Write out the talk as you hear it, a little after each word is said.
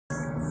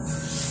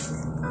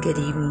Good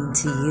evening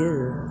to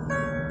you.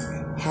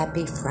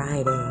 Happy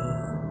Friday.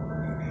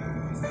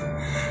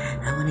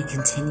 I want to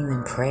continue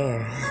in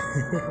prayer.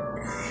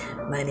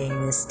 My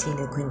name is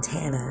Tina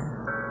Quintana.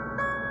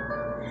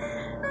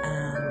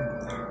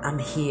 I'm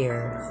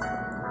here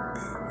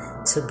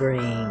to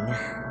bring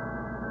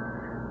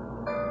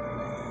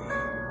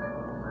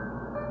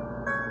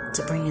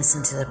us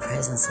into the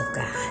presence of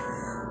God.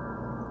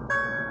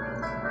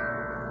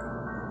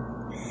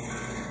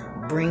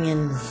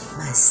 Bringing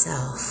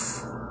myself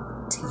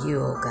to you,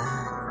 oh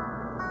God,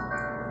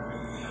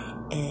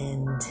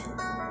 and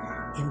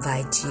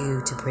invite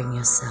you to bring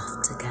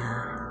yourself to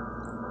God.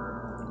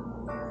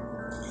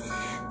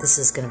 This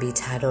is going to be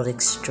titled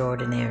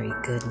Extraordinary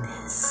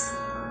Goodness.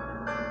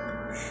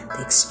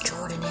 The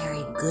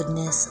extraordinary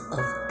goodness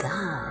of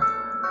God.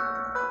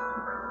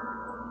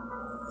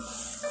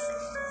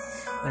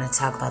 We're going to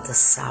talk about the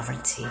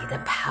sovereignty, the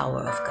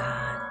power of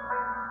God.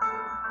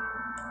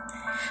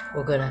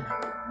 We're going to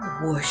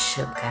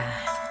worship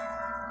God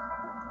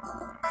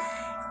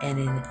and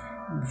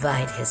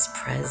invite His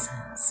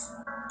presence,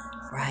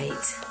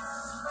 right?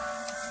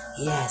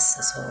 Yes,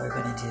 that's what we're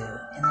going to do.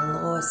 And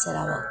the Lord said,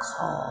 I will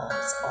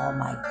cause all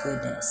my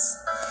goodness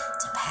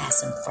to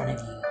pass in front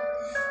of you,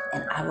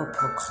 and I will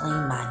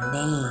proclaim my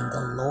name,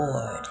 the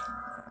Lord,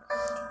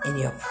 in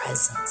your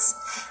presence.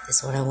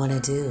 That's what I want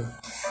to do.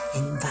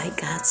 Invite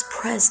God's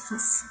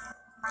presence.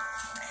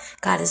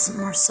 God is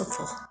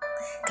merciful.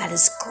 God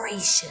is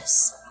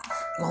gracious,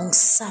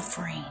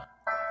 long-suffering.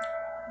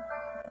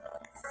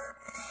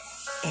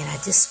 And I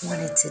just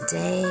wanted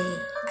today,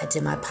 I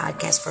did my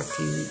podcast for a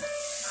few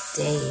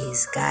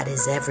days. God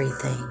is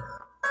everything.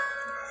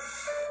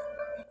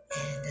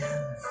 And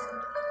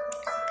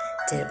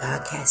did a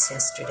podcast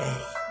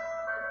yesterday.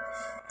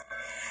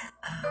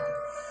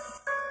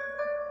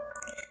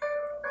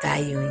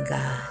 Valuing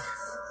God.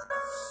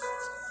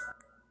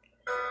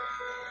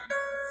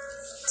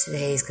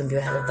 Today is going to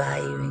be about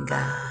valuing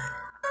God.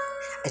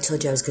 I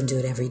told you I was going to do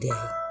it every day.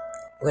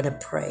 We're going to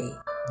pray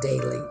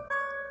daily.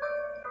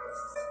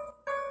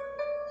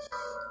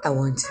 I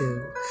want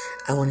to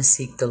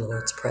seek the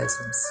Lord's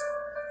presence.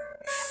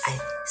 I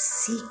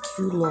seek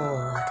you,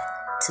 Lord,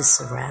 to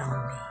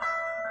surround me.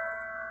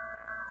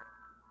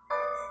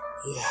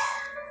 Yeah.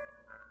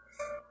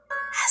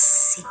 I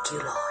seek you,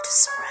 Lord, to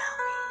surround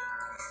me.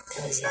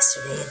 That was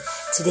yesterday. And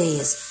today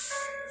is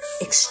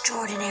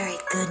extraordinary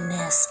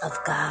goodness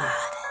of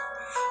God.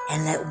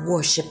 And let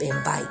worship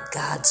invite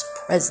God's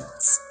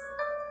presence.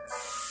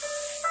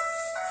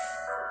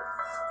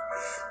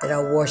 That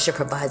our worship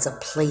provides a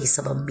place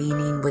of a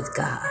meeting with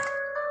God.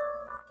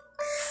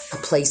 A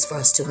place for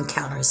us to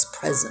encounter His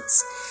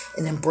presence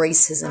and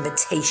embrace His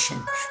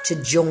invitation to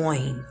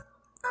join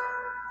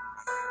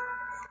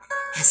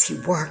as He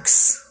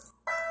works.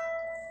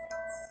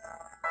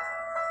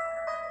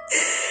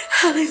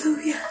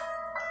 Hallelujah.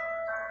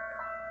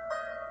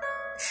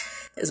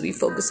 As we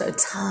focus our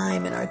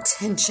time and our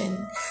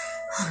attention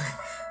on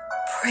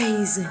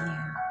praising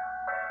you,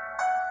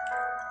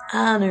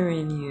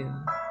 honoring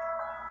you,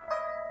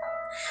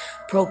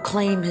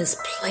 proclaim His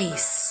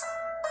place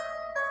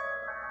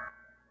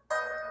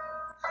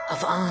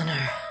of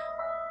honor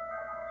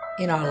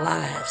in our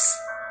lives.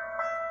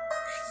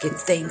 Give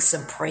thanks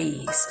and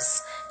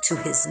praises to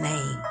His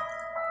name.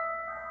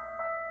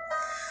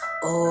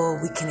 Oh,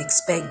 we can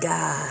expect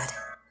God.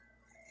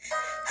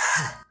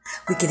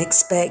 We can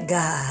expect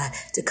God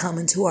to come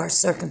into our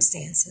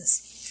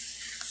circumstances.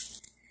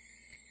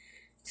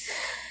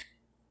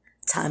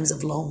 Times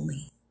of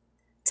lonely,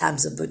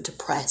 times of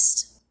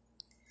depressed.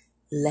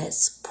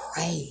 Let's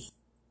pray.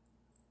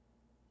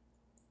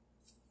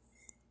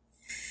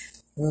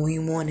 When we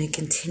want to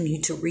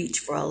continue to reach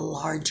for a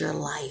larger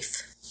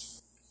life.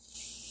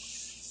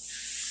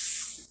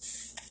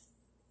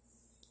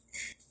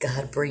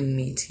 God, bring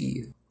me to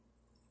you.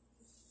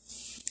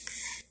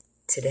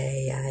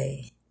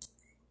 Today,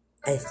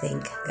 I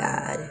thank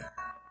God.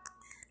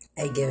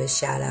 I give a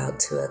shout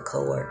out to a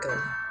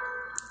coworker.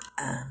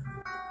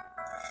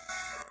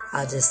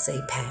 I'll just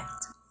say Pat.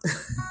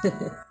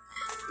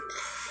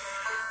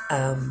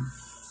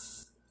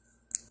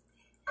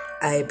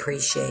 I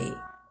appreciate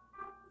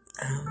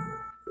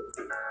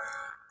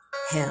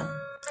him.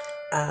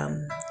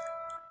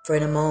 For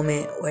in a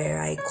moment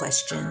where I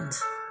questioned,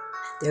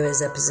 there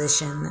was a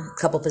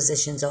couple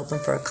positions open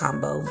for a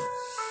combo.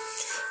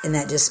 And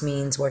that just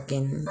means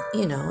working,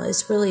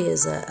 it really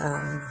is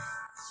a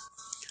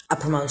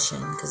promotion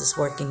because it's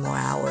working more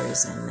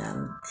hours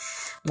and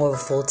more of a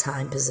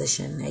full-time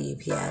position at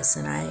UPS.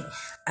 And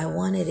I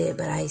wanted it,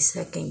 but I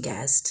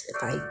second-guessed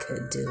if I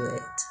could do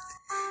it.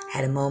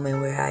 Had a moment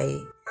where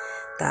I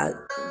thought,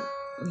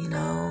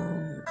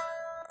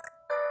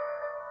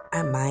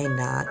 I might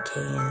not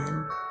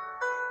can.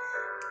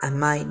 I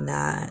might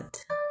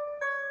not,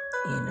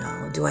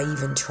 do I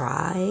even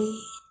try?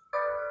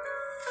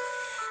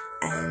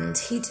 And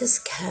he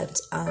just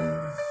kept,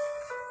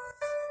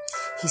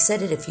 he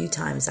said it a few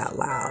times out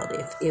loud.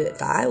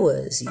 If I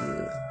was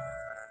you,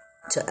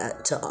 to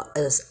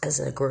us as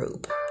a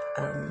group,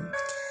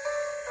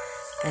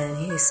 And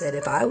he said,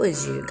 if I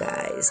was you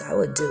guys, I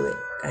would do it.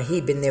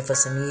 He'd been there for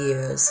some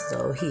years,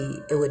 so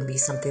it wouldn't be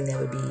something that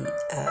would be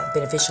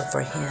beneficial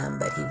for him.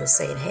 But he was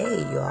saying,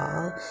 hey,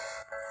 y'all,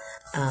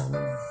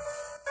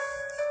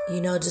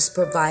 just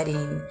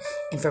providing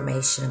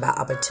information about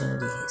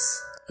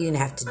opportunities. He didn't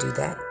have to do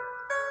that.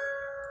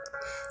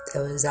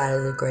 That was out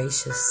of the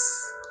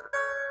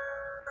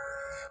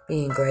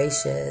being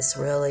gracious,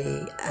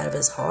 really out of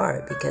his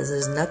heart, because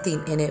there's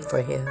nothing in it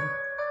for him.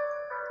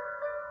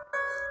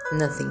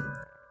 Nothing.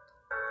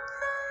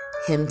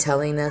 Him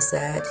telling us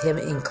that, him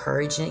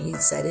encouraging it, he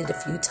said it a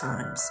few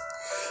times.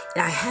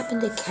 And I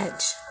happened to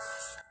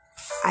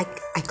I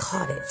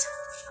caught it.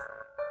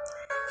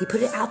 He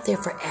put it out there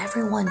for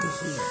everyone to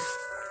hear.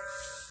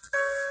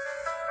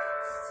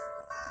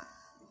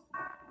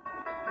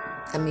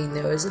 I mean,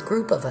 there was a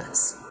group of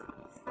us.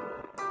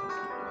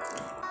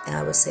 And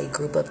I would say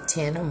group of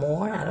 10 or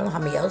more. I don't know how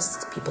many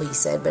else people he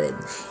said, but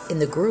in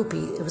the group,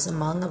 it was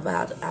among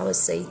about, I would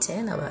say,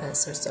 10 of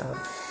us or so.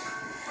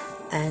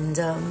 And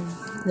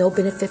no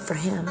benefit for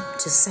him,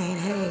 just saying,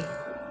 hey,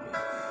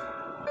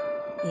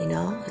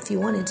 if you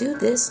want to do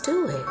this,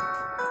 do it.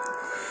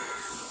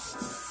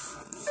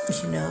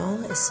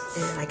 It's,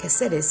 like I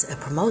said, it's a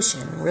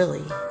promotion,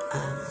 really,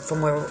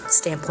 from a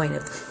standpoint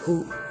of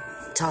who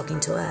talking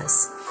to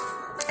us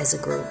as a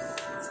group.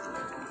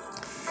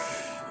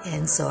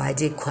 And so I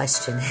did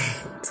question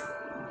it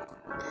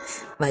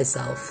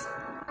myself.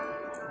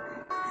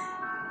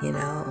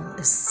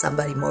 Is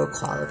somebody more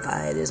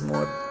qualified? There's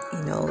more,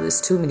 there's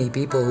too many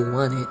people who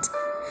want it.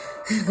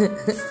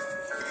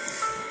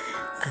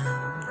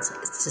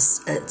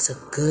 It's a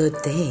good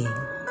thing.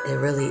 It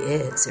really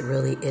is. It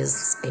really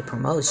is a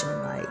promotion,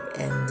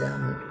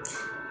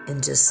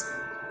 it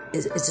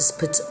just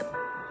puts.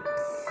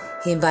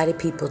 He invited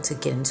people to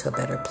get into a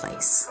better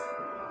place,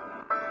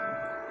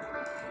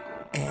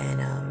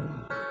 and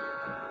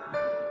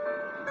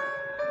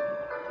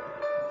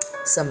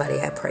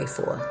somebody I pray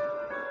for,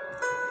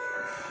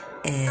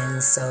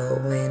 and so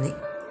when it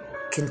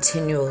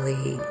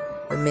continually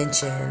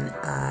mention,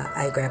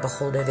 I grabbed a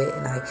hold of it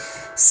and I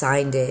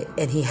signed it,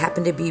 and he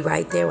happened to be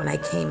right there when I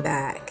came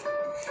back.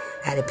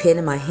 I had a pen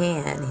in my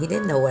hand. He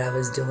didn't know what I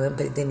was doing,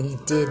 but then he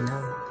did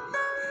know.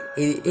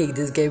 He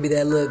just gave me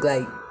that look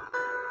like,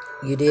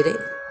 you did it?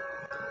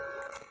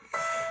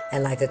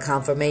 And like a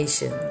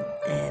confirmation.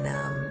 And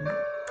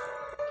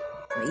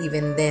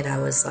even then I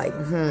was like,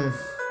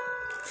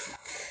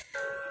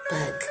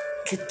 But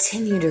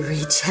continue to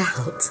reach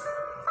out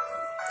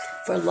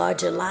for a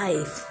larger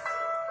life.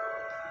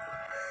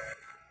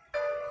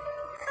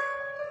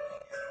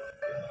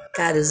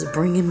 God is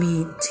bringing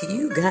me to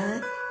you,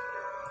 God.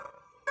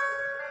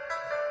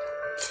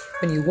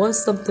 When you want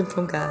something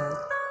from God,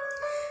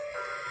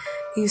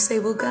 you say,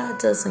 well, God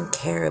doesn't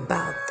care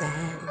about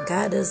that.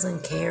 God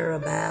doesn't care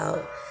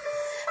about...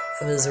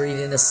 I was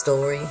reading a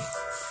story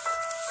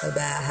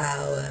about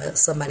how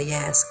somebody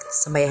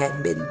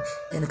hadn't been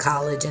in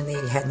college and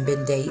they hadn't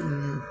been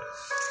dating.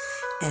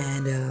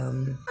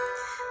 And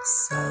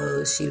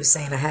so she was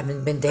saying, I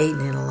haven't been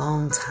dating in a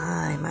long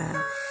time.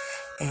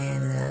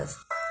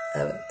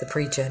 The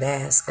preacher had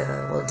asked,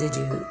 well, did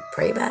you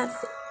pray about it?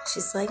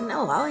 She's like,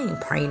 no, I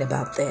ain't praying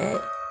about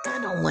that.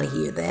 God don't want to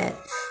hear that.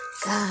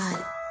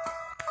 God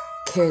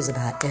cares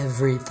about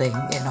everything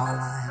in our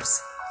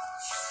lives.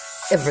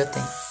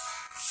 Everything.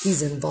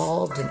 He's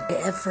involved in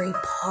every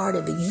part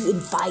of it. You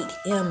invite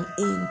him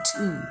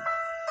into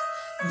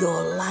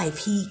your life.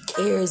 He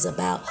cares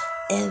about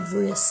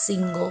every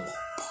single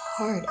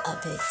part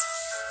of it.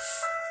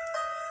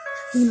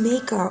 We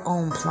make our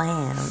own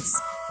plans,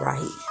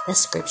 right? That's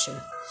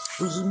scripture.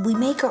 We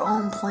make our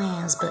own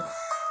plans, but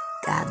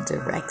God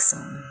directs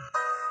them,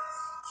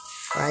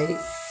 right?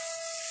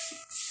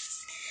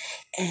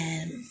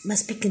 And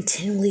must be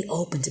continually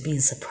open to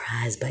being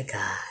surprised by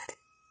God.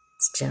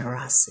 It's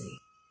generosity.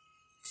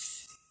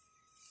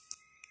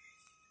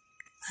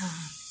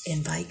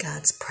 Invite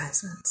God's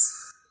presence.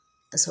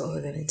 That's what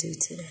we're going to do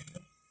today.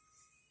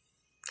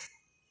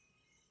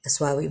 That's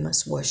why we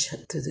must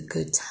worship through the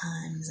good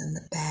times and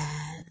the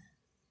bad.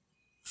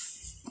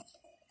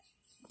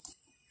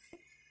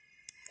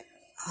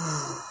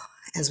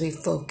 As we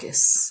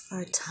focus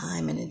our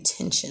time and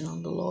attention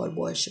on the Lord,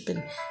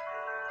 worshiping.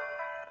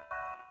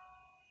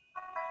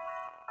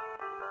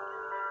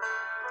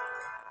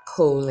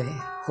 Holy,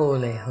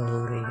 holy,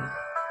 holy.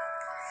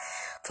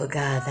 For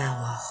God, thou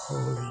art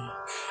holy,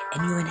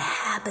 and you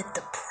inhabit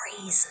the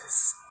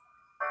praises.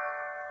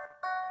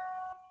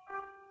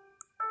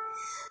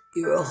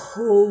 You're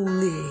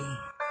holy.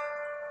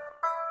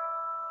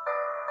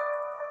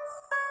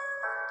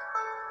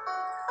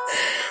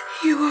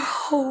 You are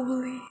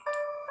holy.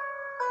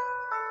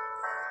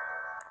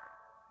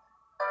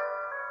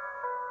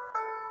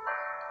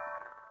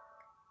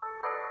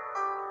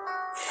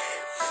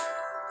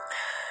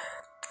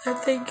 I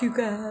thank you,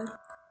 God.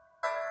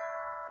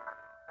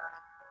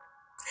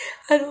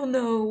 I don't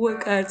know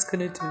what God's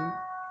gonna do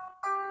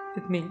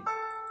with me.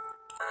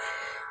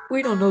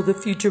 We don't know the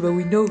future, but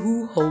we know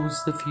who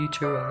holds the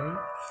future,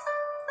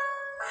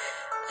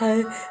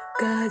 right?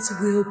 God's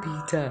will be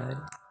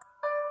done.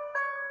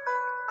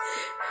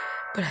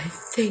 But I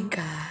thank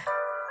God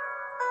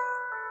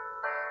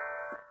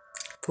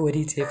for what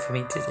He did for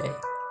me today.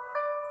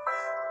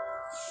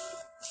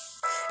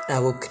 I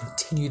will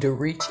continue to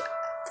reach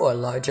for a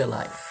larger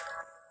life.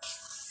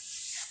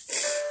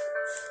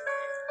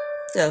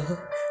 So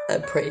I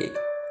pray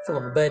for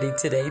my buddy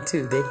today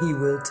too, that he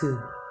will too.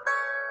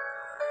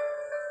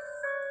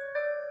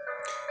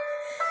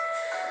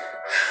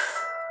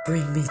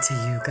 Bring me to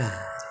you,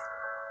 God.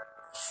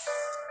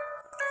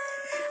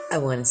 I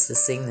want us to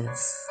sing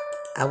this.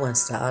 I want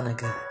us to honor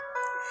God.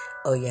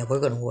 Oh yeah, we're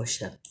going to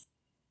worship.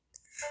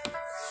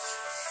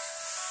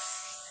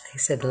 Like I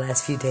said, the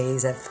last few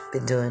days I've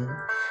been doing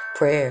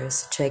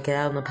prayers. Check it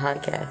out on the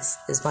podcast.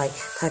 My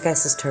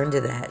podcast has turned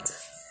to that.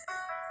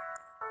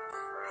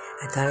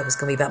 I thought it was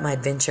going to be about my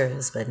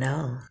adventures, but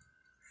no.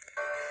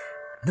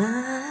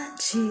 My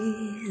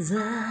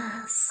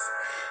Jesus,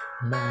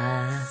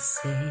 my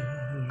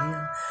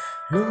Savior,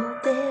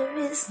 Lord, there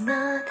is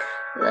none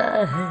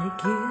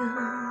like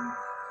you.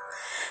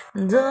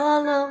 And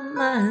all of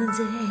my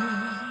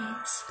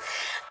days,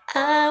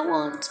 I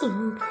want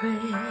to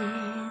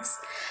praise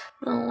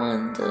the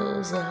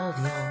wonders of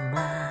your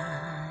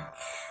mighty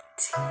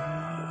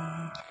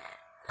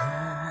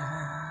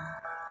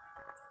love.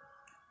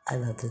 I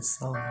love this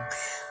song.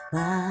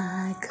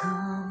 My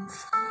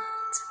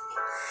comfort,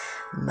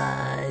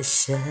 my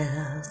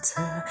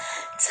shelter,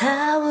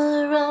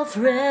 tower of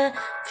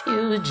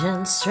refuge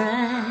and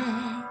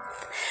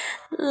strength,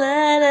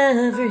 let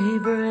every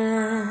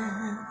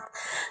breath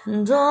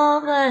and all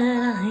that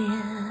I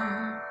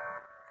am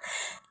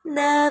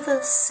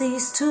never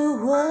cease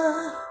to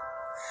worship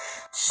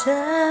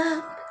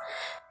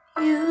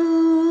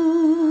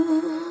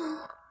you.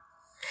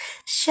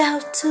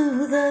 Shout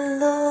to the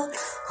Lord,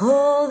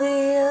 all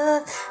the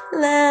earth,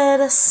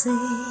 let us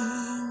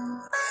sing.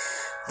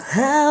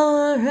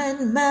 Power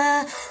and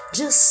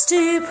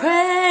majesty,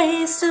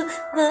 praise to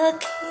the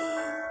King.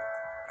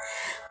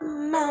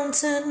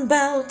 Mountain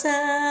bow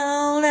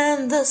down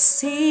and the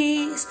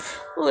seas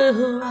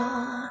will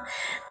roar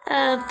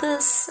at the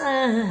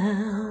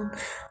sound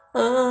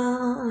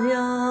of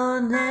your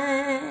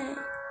name.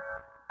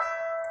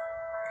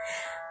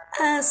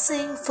 I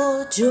sing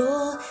for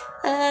joy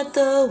at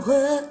the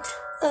work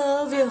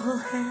of your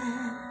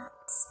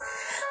hands.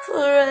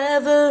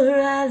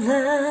 Forever I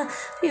love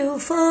you,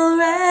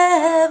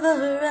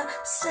 forever I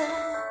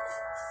stand.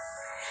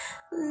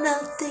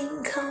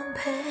 Nothing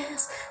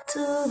compares to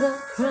the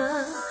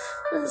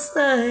promise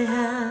I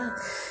have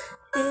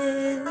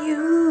in you.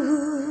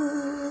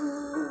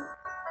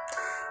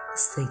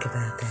 Let's think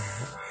about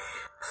that.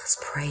 Let's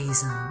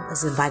praise Him.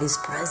 Let's invite His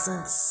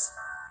presence.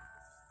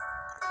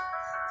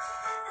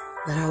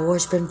 Let our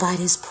worship invite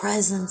His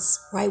presence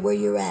right where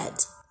you're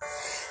at.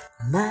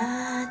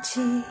 My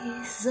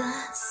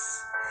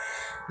Jesus,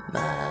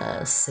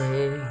 my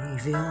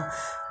Savior,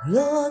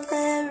 Lord,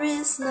 there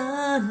is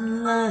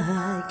none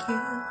like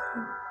you.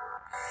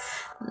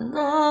 In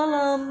all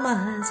of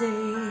my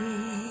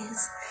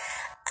days,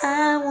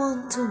 I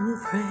want to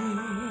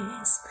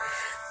praise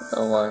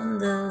the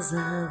wonders of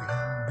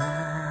your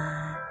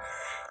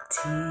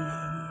mighty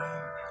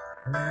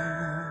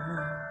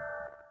love.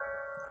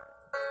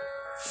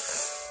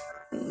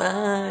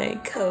 My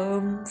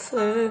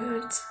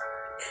comfort,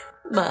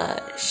 my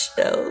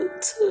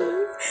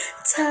shelter,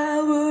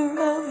 tower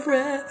of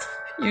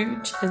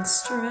refuge and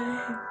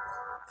strength,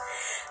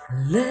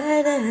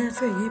 let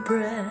every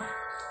breath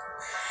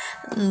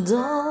and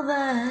all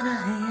that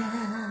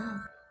I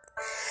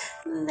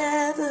am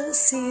never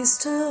cease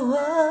to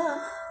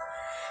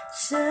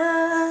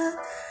worship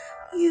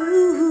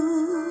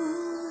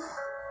you.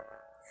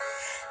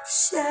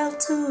 Shout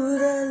to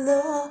the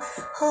Lord,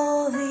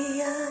 all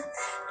the earth,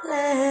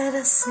 let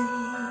us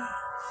sing.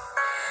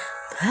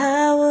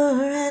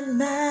 Power and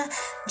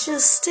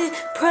majesty,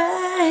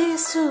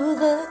 praise to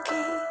the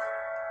King.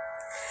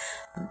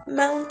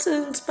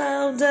 Mountains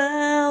bow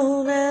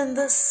down and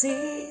the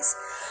seas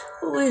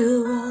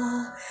will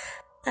roar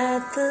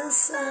at the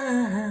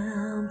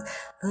sound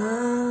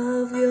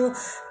of your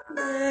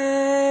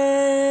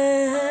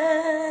name.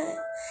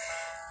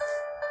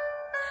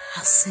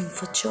 I'll sing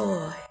for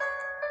joy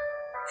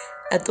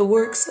at the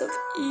works of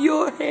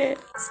your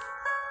hands.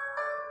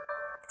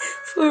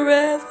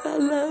 Forever I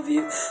love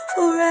you,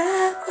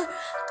 forever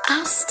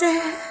I'll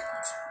stand.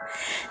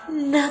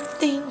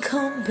 Nothing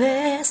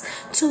compares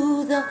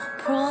to the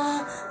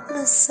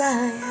promise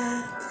I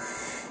have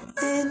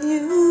in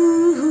you.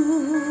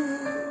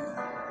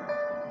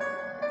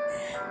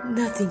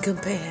 Nothing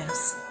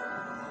compares.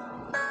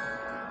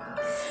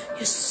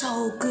 You're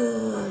so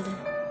good,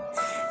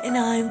 and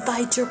I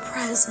invite your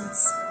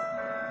presence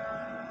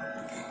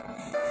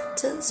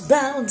to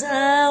bow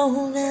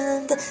down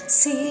and the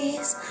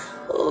seas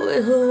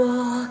will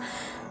roar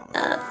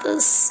at the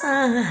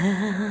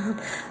sound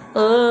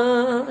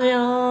of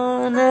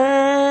your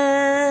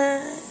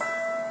name.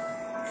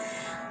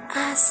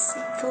 I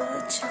seek for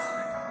joy.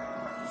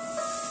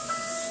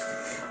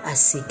 I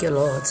seek you,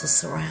 Lord, to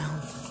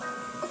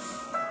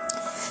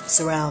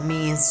Surround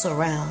me and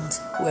surround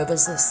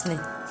whoever's listening.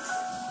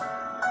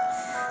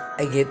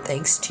 I give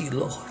thanks to you,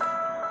 Lord.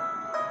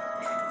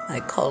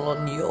 I call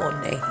on your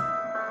name.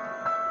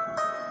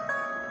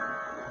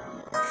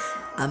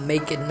 I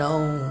make it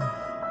known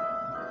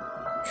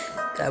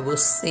that I will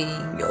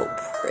sing your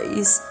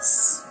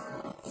praises.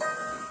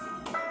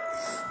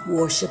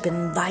 Worship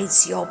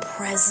invites your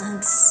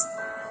presence.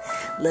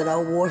 Let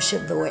our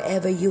worship,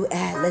 wherever you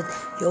at, let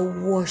your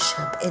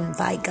worship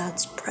invite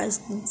God's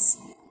presence.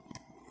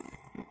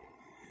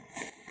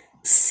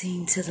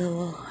 Sing to the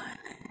Lord.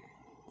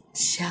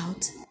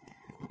 Shout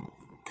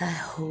thy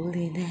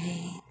holy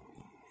name.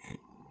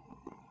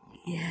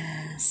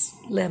 Yes,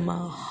 let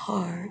my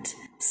heart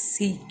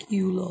seek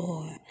you,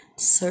 Lord.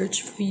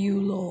 Search for you,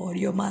 Lord.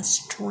 You're my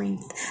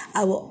strength.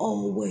 I will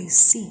always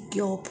seek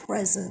your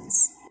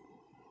presence.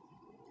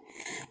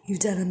 You've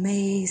done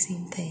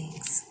amazing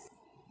things.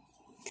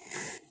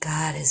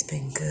 God has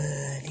been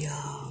good,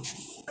 y'all.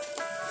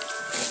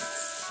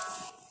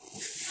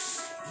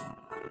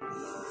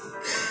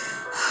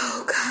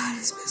 Oh, God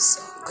has been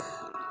so good.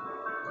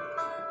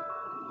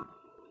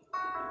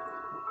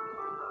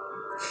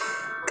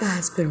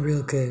 God's been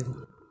real good.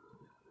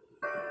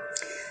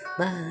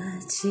 My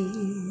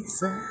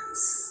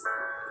Jesus.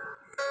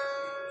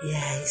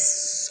 Yeah, he's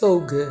so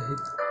good.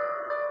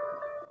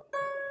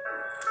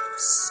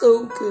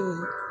 So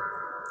good.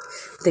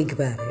 Think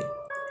about it.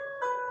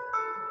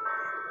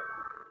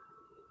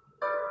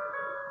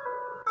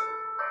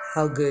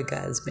 How good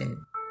God's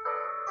been.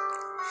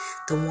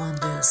 The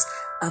wonders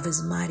of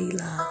his mighty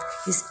love,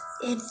 his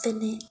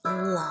infinite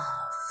love.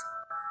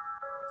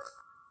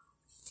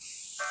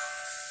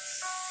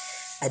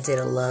 I did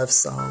a love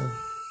song.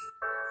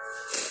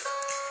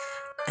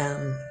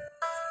 And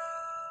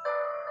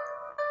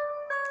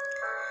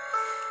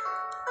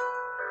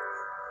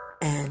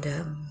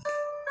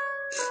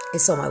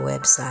it's on my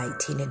website,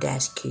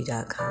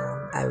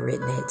 tina-q.com. I've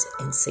written it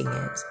and sing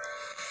it.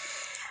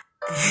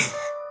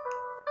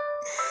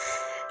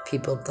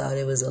 People thought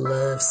it was a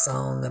love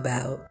song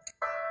about,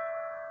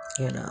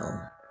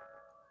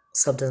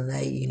 something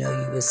that, you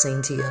would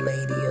sing to your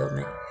lady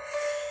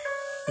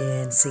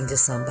and sing to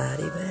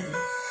somebody. But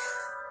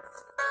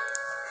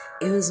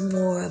it was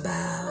more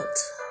about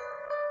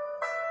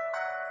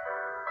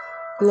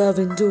love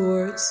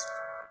endures.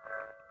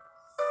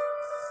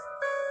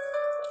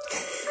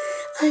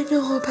 I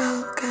know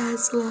about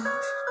God's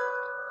love.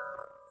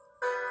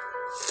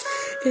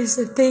 It's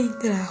the thing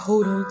that I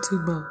hold on to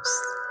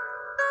most.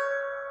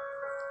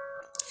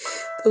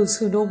 Those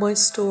who know my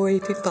story,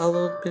 if you've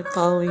been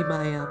following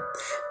my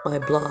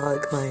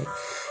blog, my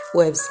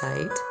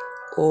website,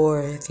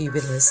 or if you've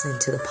been listening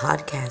to the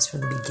podcast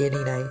from the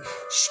beginning, I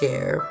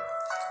share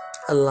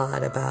a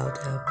lot about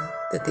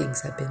the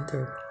things I've been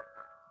through.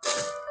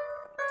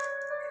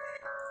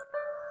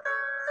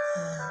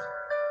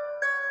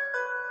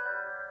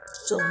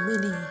 So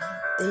many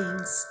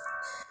things.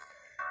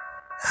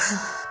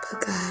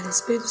 But God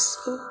has been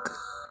so good.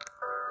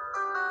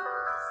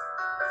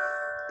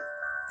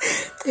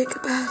 Think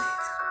about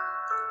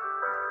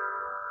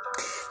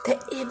it. The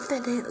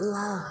infinite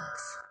love.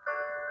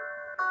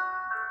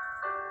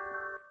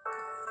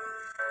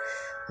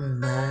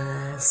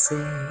 My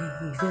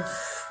Savior,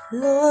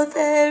 Lord,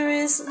 there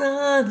is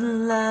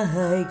none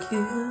like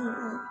you.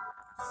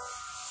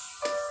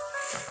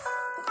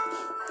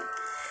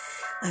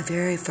 My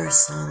very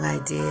first song I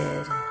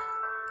did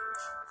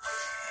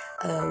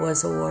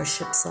was a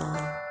worship song.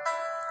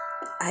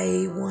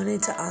 I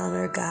wanted to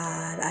honor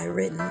God.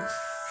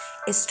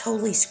 It's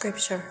totally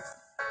scripture.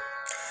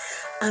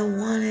 I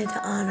wanted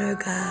to honor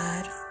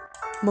God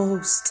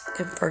most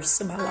and first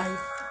in my life.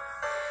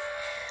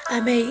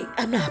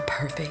 I'm not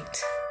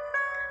perfect.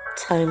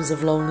 Times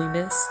of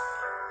loneliness.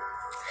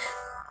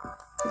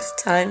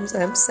 Times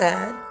I'm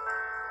sad.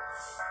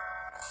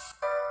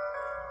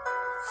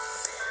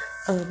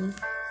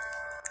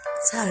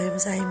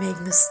 Times I make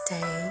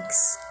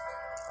mistakes.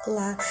 A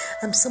lot.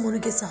 I'm someone who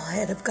gets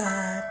ahead of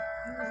God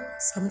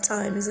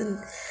sometimes, and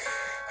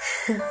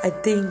I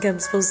think I'm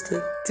supposed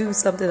to do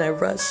something. I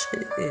rush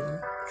it,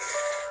 and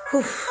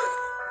I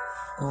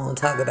won't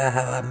talk about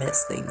how I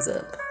mess things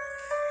up.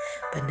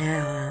 But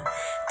now,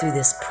 through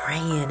this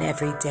praying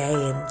every day,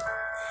 and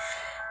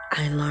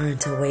I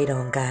learned to wait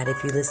on God.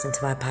 If you listened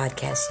to my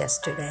podcast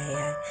yesterday,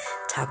 I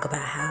talk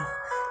about how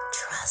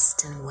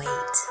trust and wait.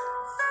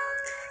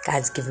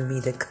 God's given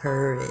me the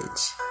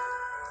courage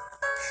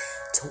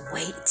to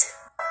wait.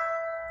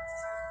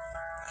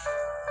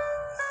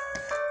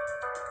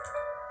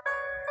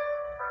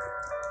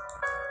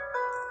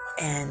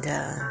 And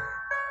I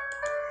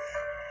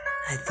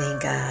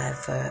thank God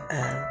for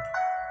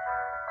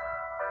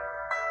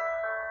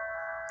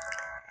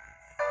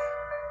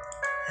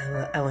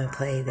I want to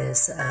play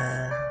this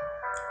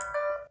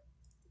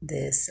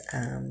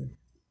because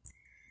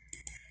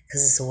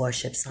it's a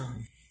worship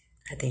song.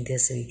 I think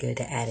this would be good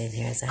to add in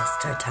here as I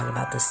start talking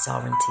about the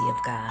sovereignty of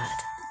God.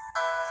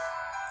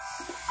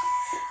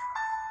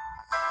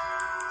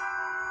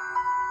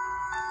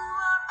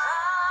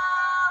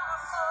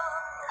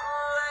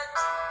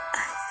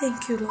 I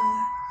thank you,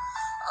 Lord.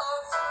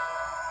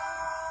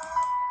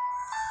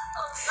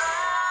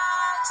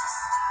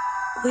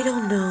 We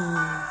don't know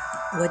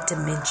what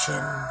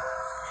dimension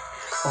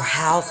or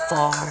how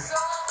far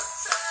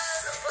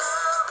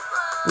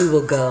we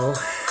will go,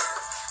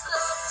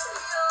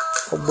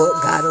 or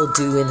what God will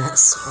do in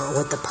us, or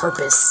what the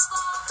purpose.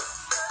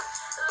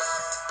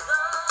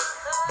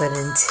 But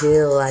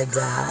until I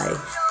die,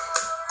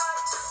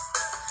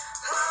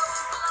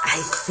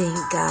 I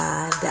thank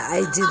God that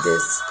I did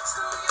this.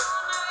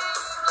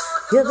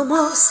 You're the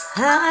most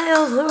high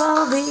over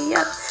all the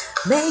earth.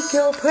 Make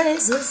your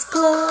praises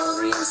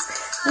glorious.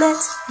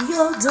 Let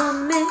your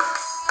dominion.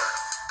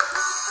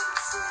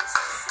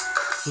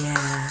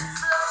 Yeah,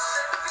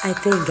 I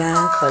thank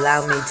God for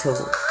allowing me to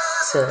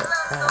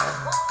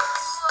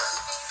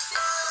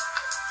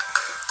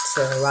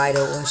write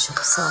a worship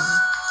song.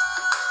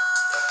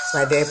 It's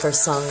my very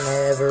first song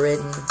I ever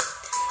written,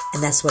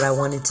 and that's what I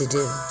wanted to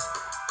do.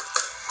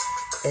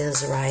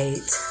 Is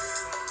write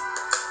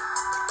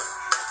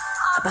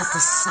about the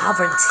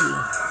sovereignty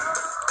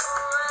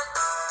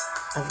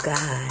of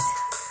God,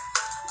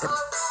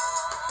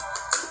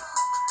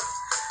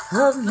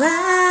 of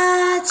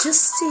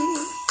majesty,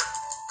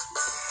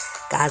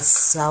 God's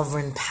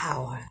sovereign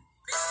power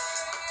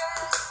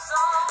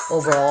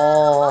over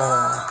all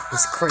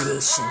His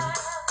creation,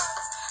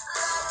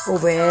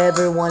 over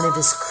every one of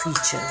His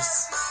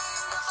creatures.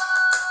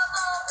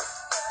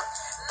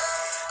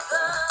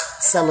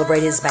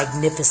 Celebrate His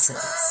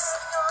magnificence,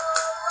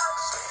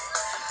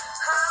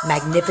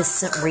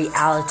 magnificent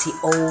reality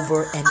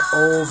over and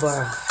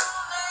over.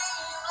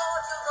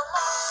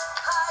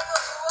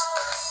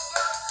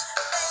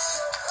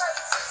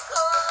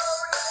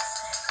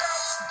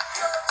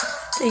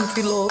 Thank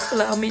you, Lord, for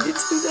allowing me to do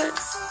that.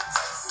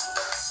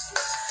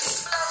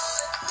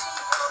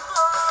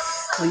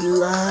 We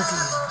love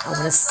you. I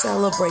want to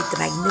celebrate the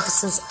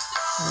magnificence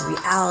and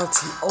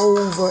reality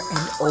over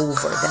and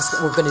over. That's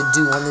what we're going to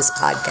do on this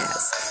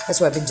podcast.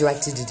 That's what I've been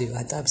directed to do.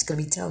 I thought I was going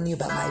to be telling you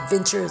about my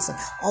adventures and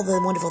all the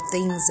wonderful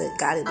things that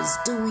God is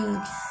doing.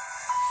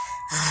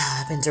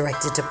 I've been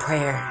directed to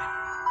prayer.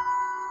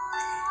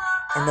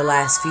 In the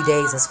last few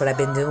days, that's what I've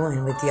been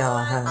doing with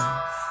y'all,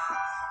 huh?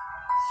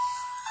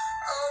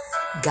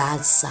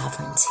 God's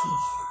sovereignty.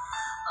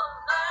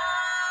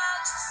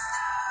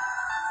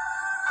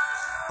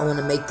 I want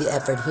to make the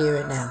effort here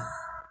and now.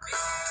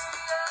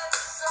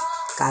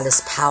 God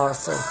is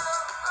powerful.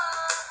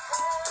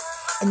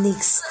 And the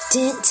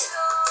extent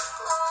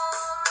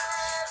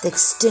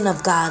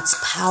of God's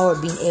power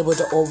being able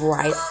to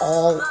override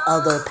all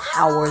other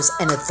powers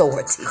and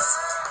authorities.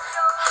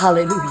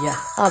 Hallelujah.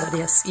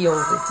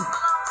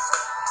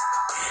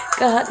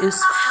 God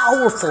is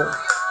powerful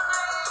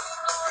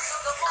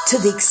to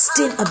the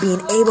extent of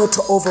being able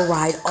to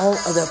override all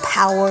other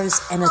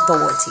powers and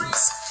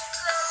authorities.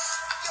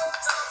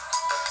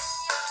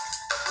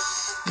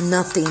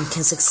 Nothing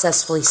can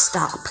successfully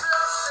stop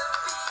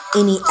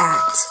any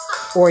act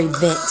or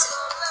event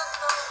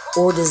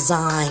or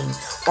design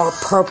or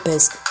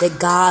purpose that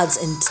God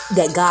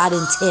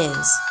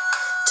intends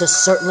to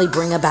certainly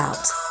bring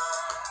about.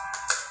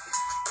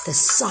 The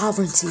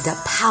sovereignty, the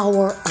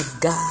power of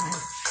God.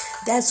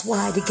 That's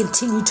why they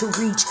continue to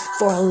reach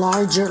for a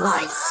larger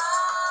life.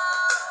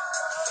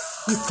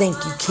 You think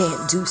you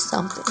can't do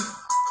something?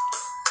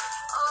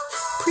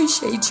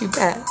 Appreciate you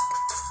back.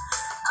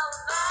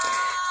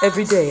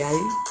 Every day I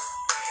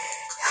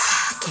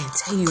can't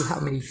tell you how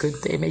many good,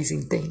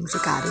 amazing things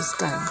that God has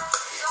done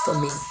for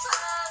me.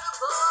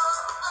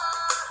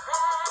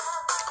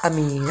 I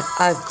mean,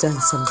 I've done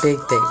some big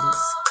things.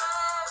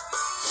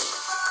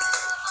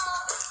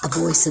 A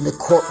voice in the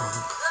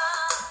courtroom.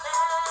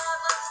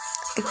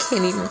 I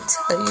can't even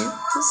tell you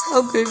just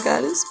how good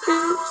God has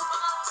been.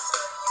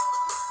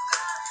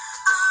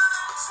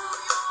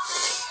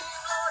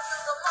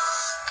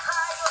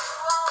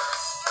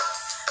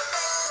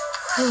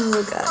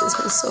 Oh, God has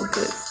been so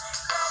good.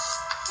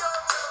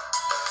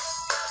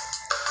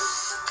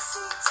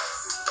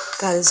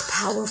 God is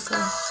powerful.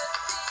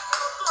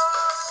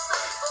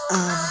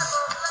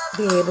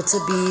 Being able to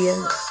be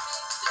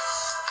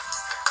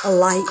a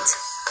light.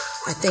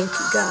 I thank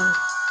you, God.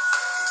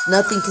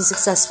 Nothing can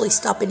successfully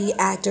stop any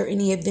act or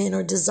any event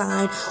or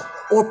design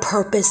or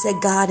purpose that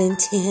God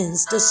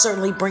intends to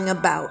certainly bring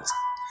about.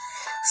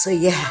 So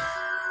yeah,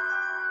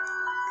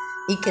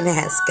 you can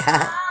ask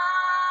God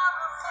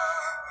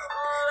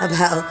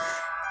about,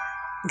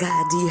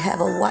 God, do you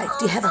have a wife?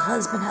 Do you have a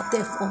husband out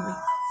there for me?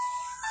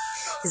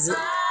 Is it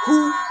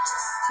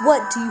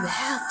what do you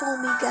have for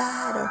me,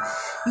 God? Or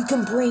you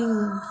can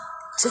bring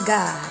to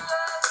God.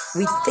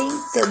 We think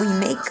that we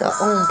make our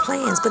own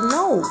plans, but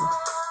no.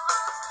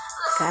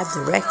 God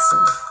directs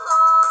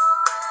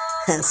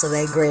them. So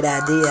that great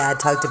idea, I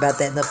talked about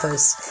that in the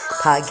first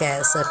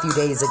podcast a few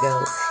days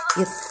ago.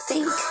 You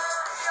think,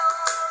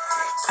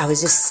 I was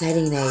just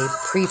setting a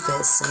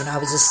preface, I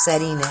was just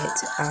setting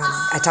it.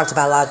 I talked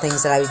about a lot of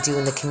things that I would do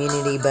in the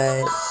community,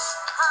 but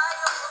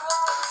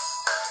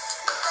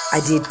I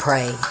did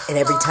pray, and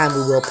every time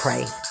we will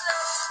pray.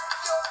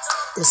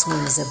 This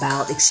one is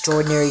about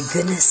extraordinary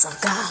goodness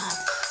of God.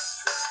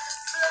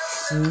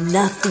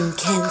 Nothing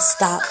can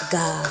stop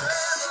God.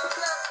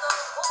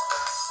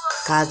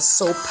 God's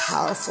so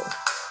powerful.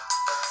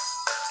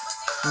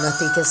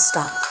 Nothing can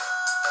stop.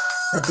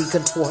 Nothing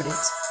can thwart it.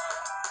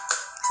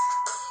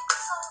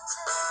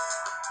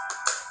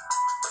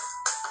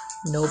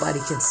 Nobody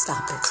can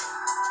stop it.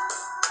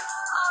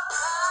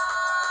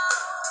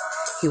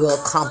 He will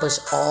accomplish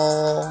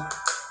all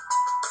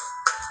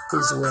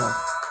His will.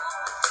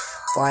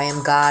 For I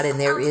am God and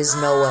there is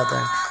no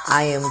other.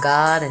 I am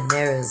God and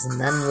there is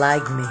none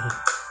like me.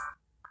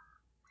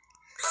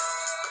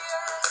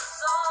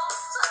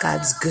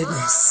 God's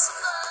goodness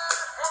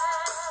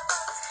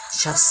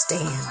shall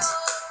stand,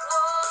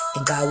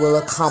 and God will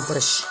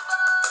accomplish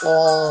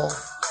all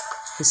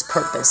His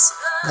purpose.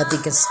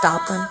 Nothing can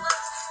stop Him.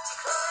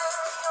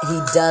 He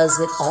does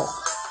it all.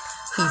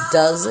 He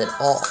does it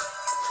all.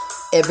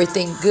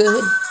 Everything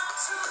good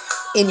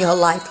in your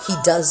life, He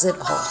does it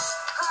all.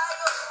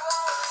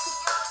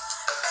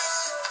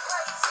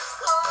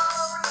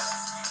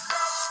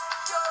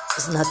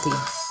 There's nothing.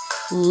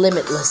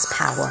 Limitless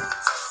power.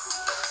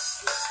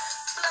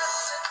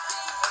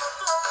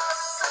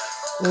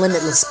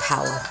 Limitless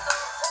power.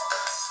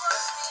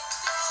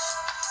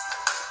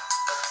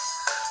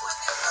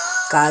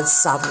 God's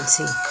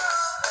sovereignty.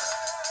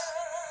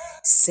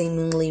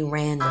 Seemingly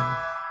random.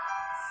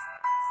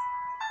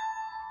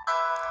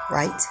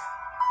 Right?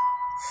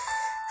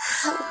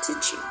 How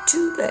did you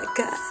do that,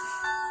 God?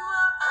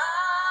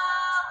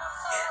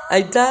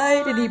 I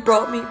died and He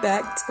brought me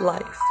back to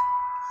life.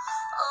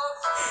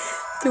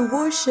 Through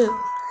worship.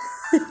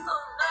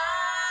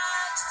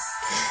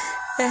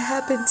 That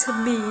happened to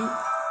me.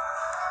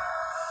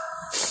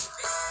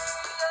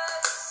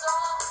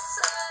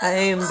 I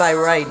am by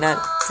right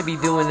not to be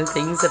doing the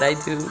things that I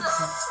do.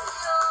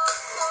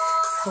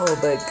 Oh,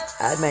 but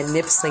God, my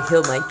nips and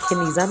heal my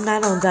kidneys. I'm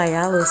not on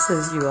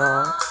dialysis, you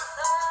all.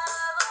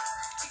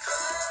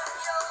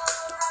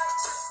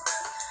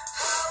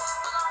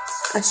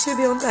 I should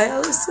be on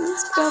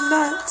dialysis, but I'm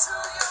not.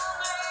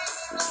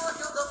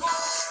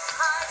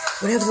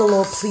 Whatever the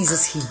Lord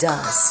pleases, He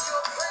does.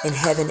 In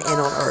heaven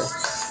and on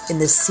earth. In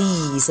the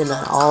seas and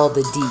on all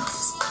the deeps.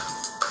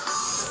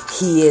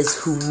 He is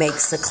who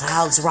makes the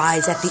clouds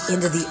rise at the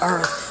end of the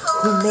earth.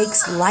 Who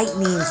makes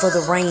lightning for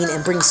the rain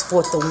and brings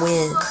forth the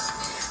wind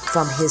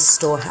from His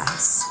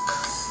storehouse.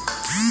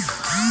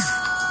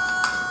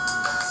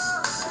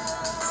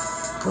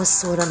 What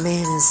sort of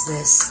man is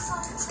this,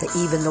 that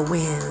even the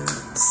wind,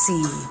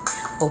 sea,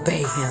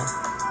 obey Him?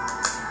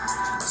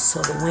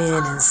 So the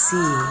wind and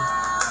sea,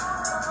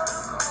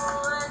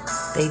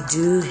 they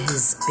do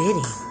His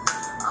bidding.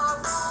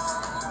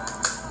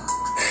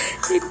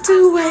 They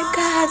do what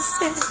God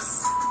says.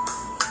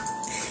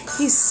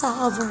 He's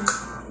sovereign.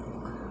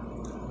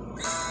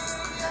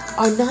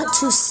 Are not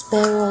 2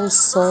 sparrows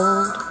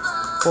sold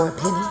for a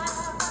penny?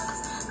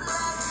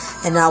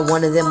 And not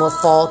one of them will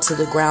fall to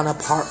the ground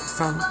apart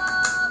from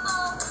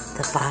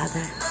the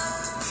Father.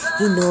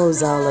 He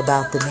knows all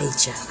about the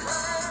nature.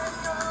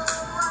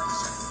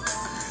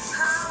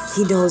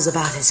 He knows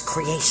about His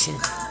creation.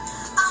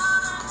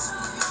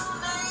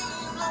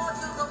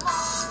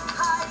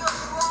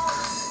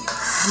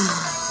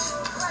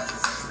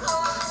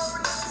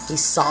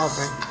 He's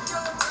sovereign.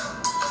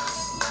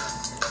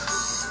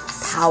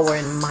 Power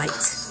and might.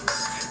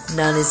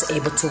 None is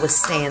able to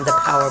withstand the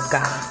power of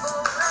God.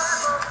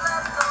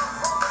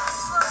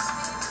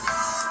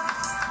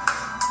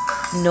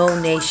 No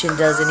nation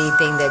does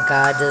anything that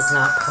God does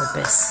not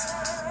purpose.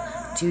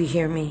 Do you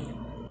hear me?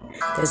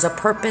 There's a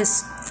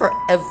purpose for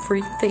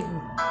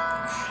everything.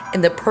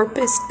 And the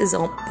purpose is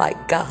owned by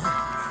God.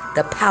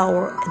 The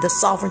power and the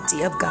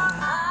sovereignty of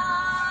God.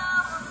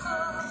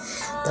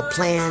 The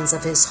plans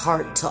of His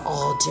heart to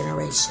all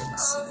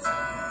generations.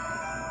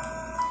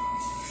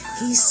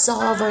 He's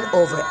sovereign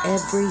over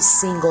every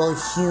single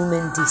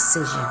human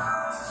decision.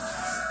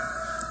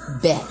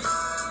 Bet.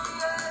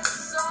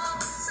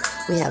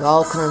 We have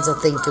all kinds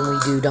of thinking we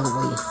do, don't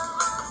we?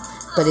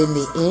 But in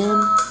the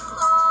end,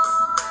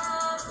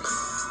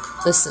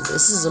 listen,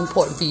 this is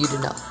important for you to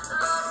know.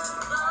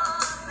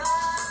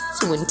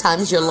 So when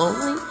times you're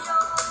lonely,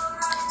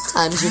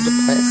 times you're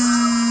depressed,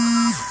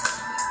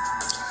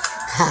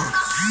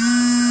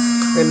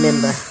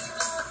 remember,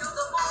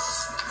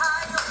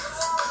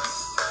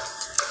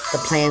 the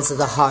plans of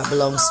the heart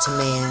belongs to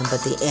man,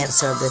 but the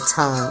answer of the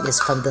tongue is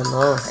from the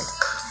Lord.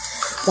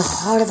 The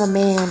heart of a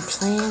man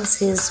plans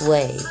his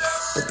way,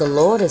 but the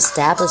Lord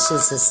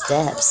establishes his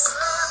steps.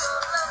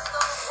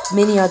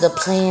 Many are the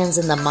plans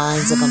in the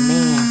minds of a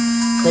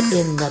man, but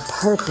in the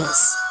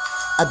purpose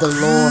of the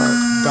Lord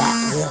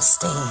that will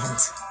stand.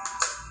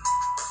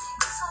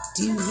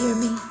 Do you hear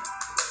me?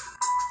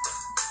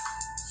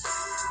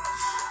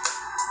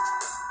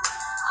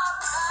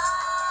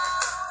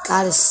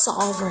 God is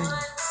sovereign.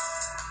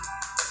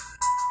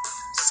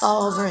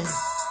 Sovereign.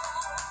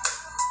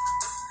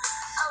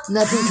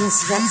 Nothing can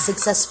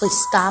successfully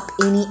stop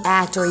any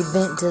act or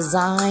event,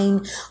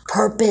 design,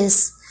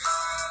 purpose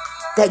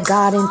that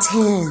God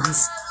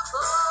intends.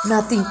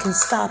 Nothing can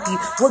stop you.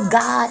 What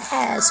God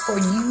has for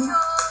you,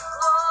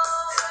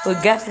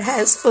 what God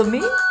has for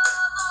me,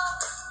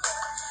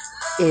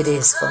 it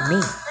is for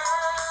me.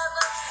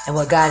 And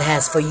what God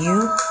has for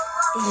you,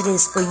 it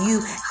is for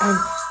you. And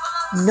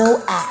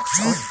no act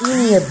or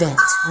any event,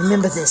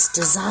 remember this,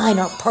 design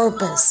or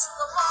purpose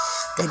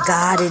that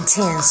God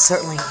intends,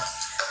 certainly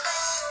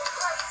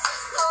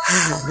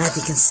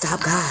nothing can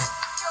stop God.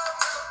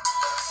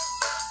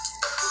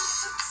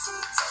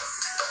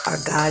 Our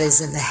God is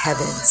in the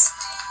heavens.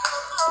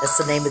 That's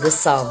the name of the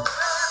song.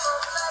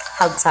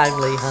 How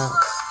timely, huh?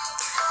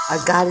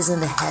 Our God is in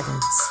the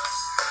heavens.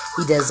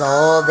 He does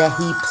all that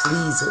he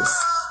pleases.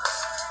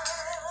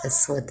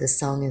 That's what the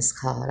song is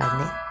called.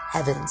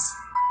 Heavens.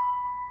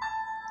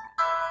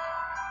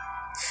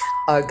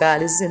 Our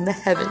God is in the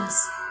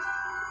heavens.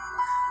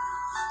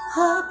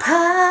 All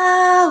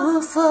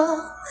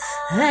powerful,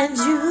 and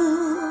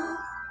you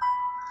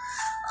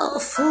are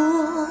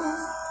full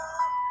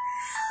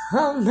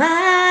of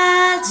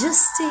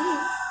majesty.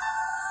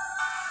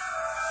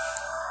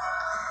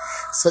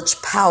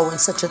 Such power and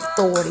such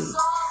authority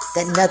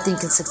that nothing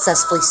can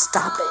successfully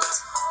stop it.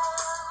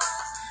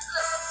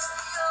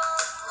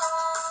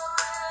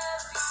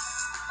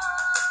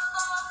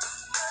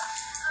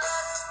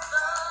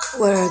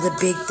 What are the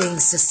big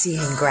things to see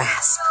and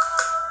grasp?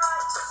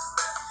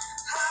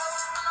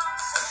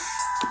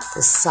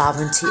 The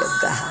sovereignty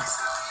of God.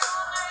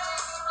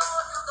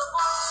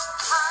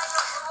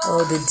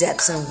 Oh, the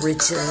depths and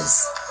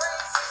riches.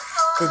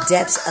 The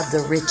depths of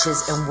the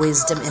riches and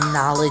wisdom and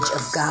knowledge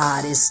of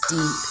God is deep.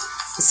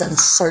 It's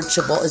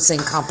unsearchable. It's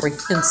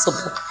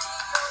incomprehensible.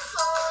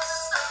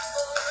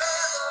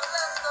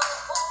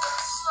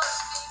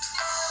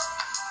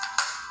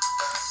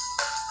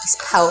 He's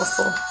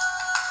powerful.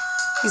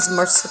 He's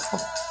merciful.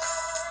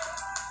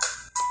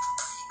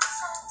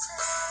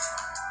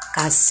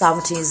 God's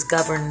sovereignty is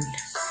governed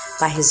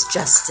by his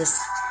justice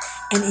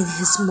and in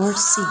his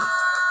mercy.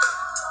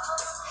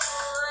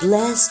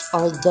 Blessed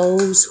are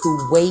those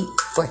who wait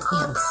for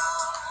him.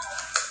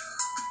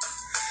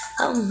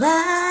 Oh,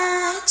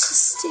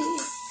 majesty.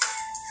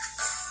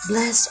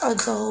 Blessed are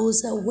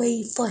those that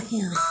wait for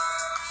him.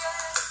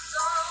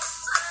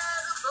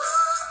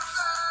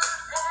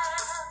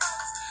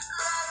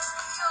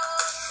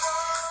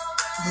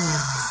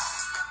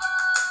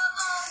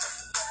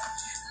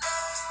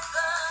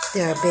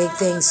 There are big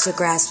things to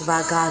grasp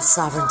about God's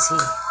sovereignty.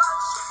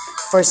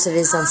 First, it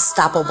is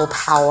unstoppable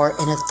power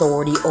and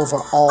authority over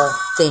all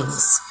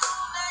things,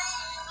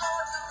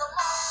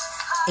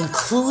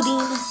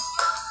 including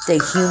the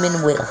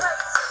human will.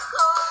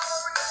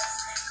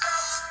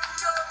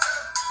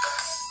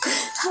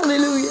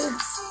 Hallelujah.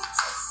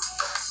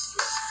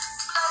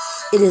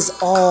 It is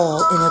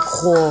all in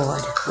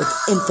accord with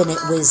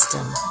infinite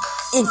wisdom,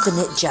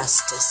 infinite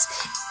justice,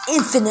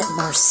 infinite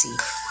mercy.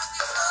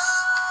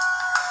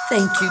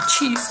 Thank you,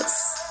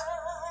 Jesus.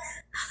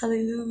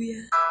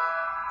 Hallelujah.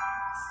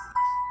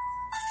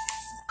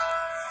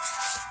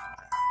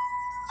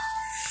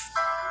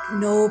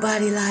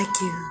 Nobody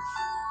like you.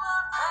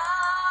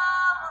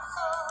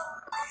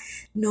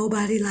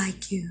 Nobody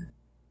like you.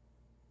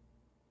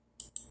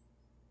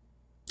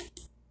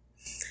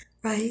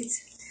 Right?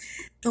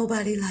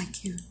 Nobody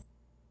like you.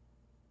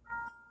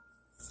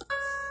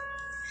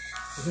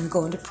 We're going to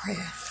go into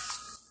prayer.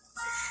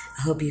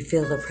 I hope you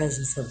feel the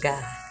presence of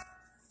God.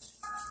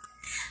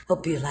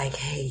 Hope you're like,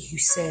 hey, you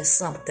said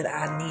something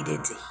I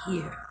needed to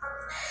hear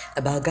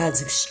about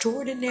God's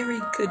extraordinary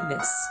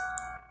goodness.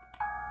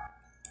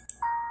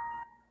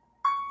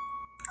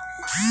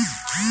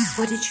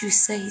 What did you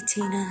say,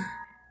 Tina?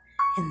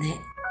 In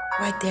that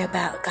right there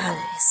about God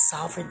and his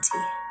sovereignty.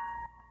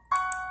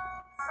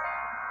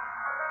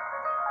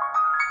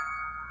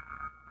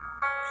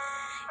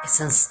 It's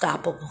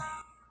unstoppable.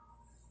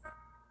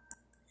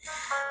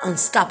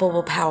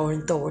 Unstoppable power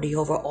and authority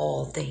over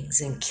all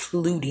things,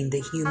 including the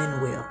human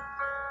will.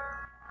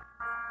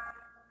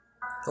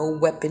 No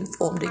weapon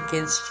formed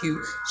against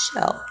you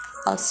shall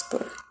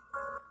prosper.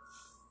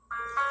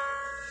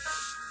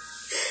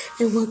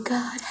 And what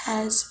God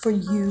has for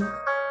you,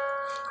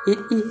 it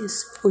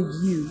is for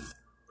you.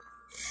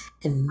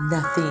 And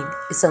nothing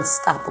is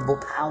unstoppable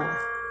power.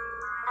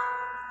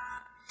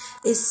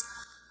 It's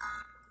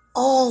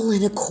all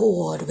in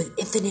accord with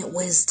infinite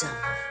wisdom,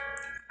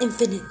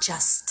 infinite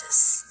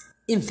justice,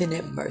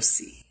 infinite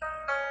mercy.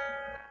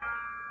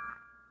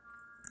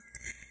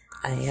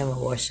 I am a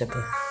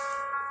worshiper.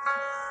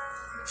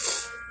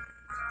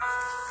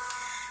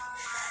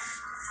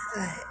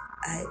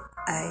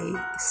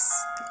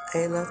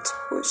 I love to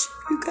worship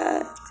you,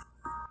 God.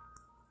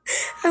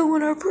 I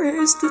want our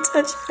prayers to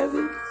touch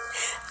heaven.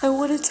 I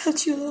want to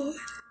touch you, Lord.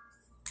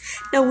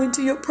 Now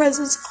into your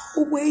presence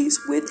always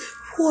with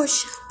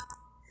worship.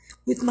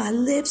 With my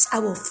lips, I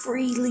will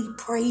freely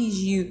praise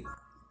you.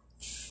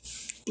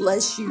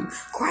 Bless you.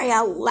 Cry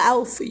out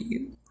loud for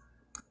you.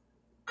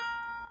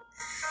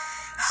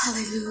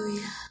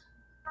 Hallelujah.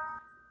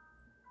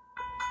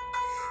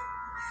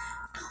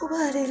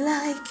 Nobody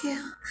like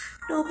you.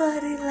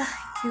 Nobody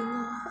like you,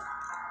 Lord.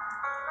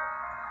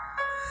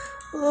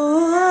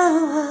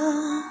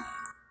 Oh,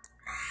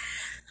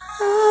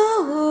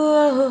 oh,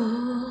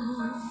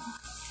 oh.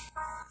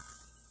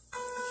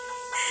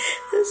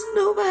 There's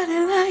nobody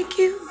like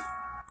you.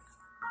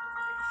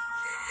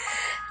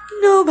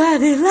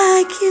 Nobody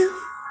like you.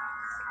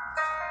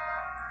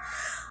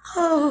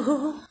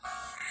 Oh,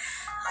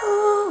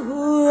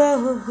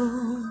 oh,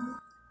 oh.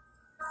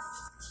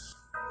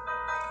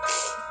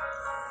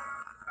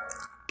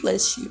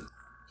 Bless you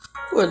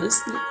who are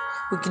listening,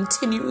 who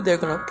continue. They're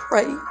going to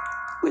pray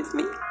with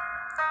me.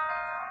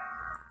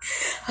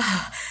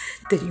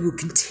 That you will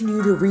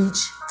continue to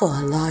reach for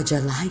a larger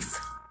life.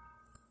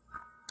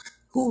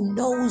 Who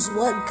knows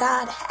what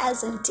God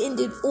has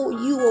intended for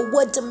you, or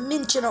what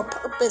dimension or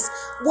purpose,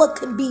 what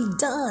can be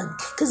done.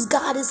 Because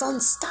God is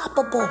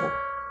unstoppable.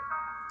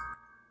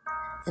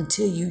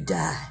 Until you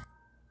die,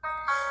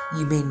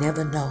 you may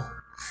never know.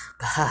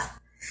 But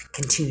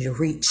continue to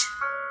reach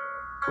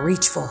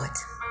for it.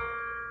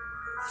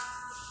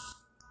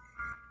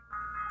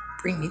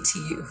 Bring me to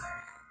you.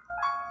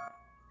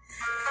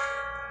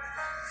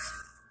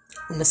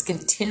 We must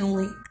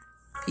continually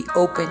be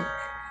open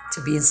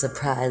to being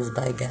surprised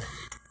by God.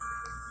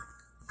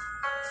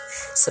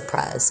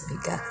 Surprise me,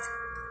 God.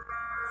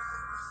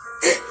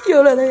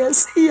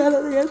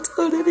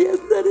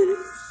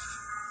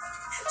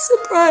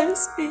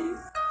 Surprise me.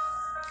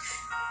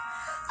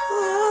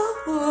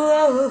 Oh,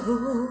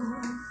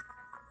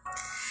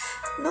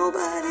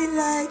 nobody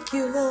like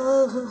you,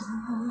 Lord.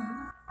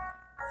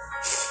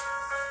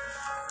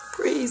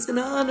 Praise and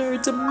honor,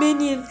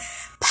 dominion,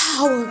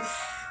 power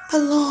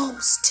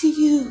belongs to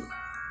you,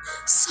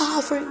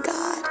 sovereign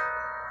God.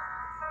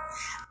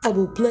 I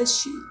will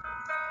bless you.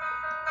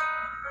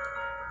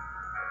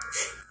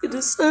 You're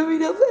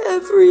deserving of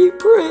every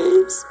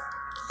praise.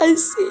 I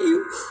see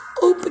you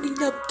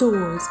opening up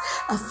doors,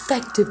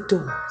 effective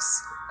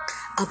doors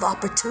of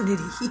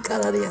opportunity.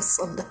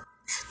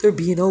 They're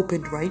being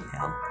opened right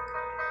now.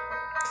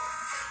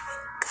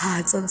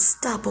 God's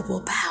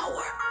unstoppable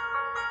power.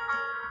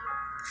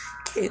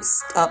 Can't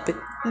stop it.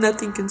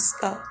 Nothing can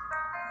stop.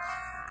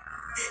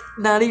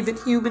 Not even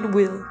human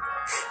will.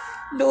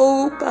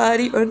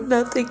 Nobody or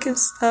nothing can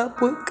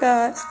stop what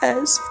God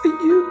has for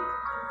you.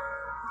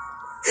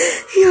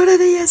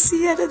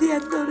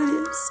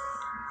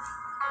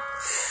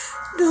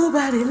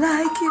 Nobody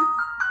like you.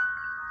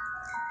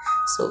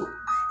 So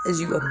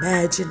as you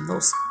imagine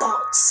those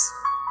thoughts,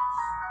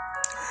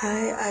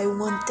 I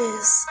want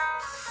this.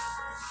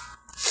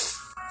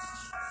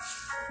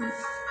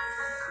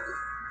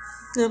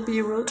 I'm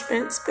being real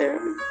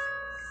transparent.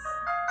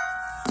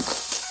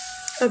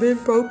 I've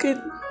been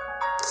broken,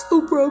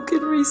 so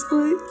broken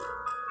recently.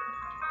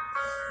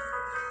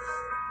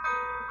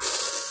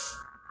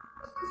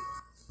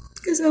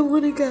 Because I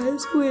wanted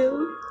God's will,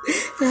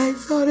 and I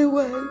thought it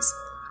was.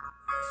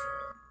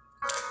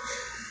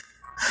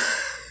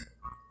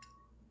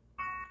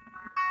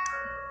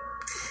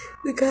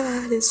 But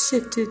God has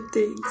shifted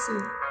things,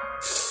 and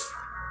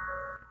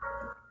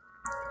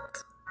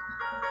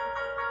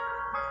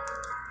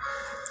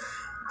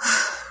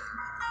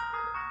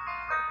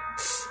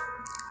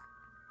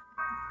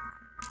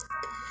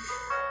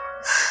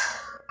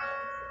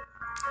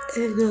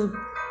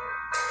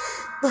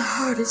my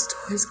heart is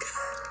towards God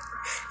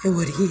and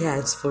what He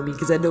has for me,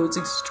 because I know it's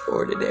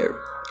extraordinary.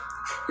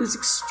 It's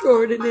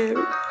extraordinary.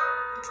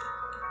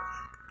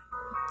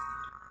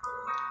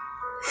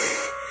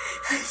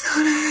 I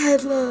thought I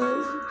had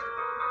love.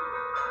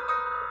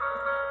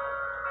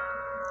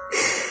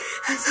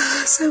 I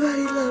thought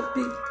somebody loved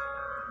me.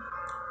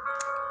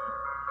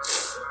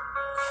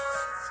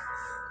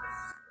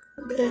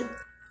 Man,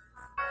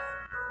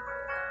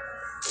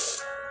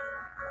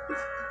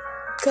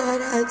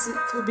 God has it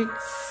for me.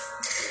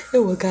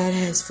 And what God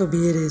has for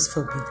me, it is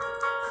for me.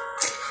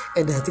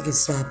 And nothing can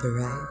stop it,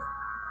 right?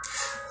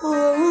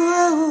 Oh,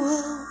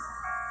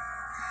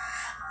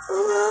 oh,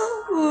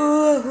 oh,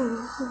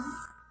 oh.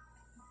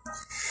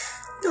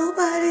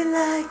 Nobody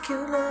like you,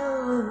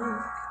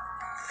 Lord.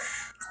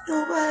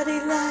 Nobody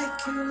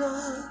like you,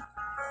 Lord.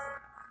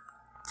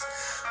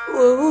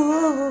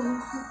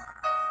 Oh.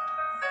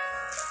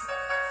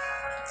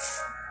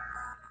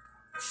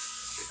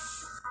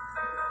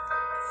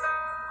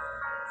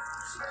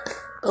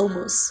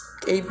 Almost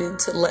gave in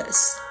to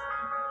less.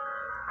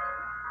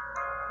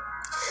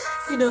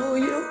 You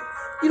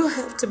don't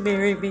have to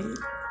marry me.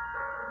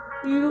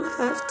 You don't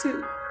have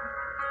to.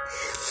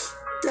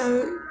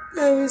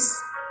 I was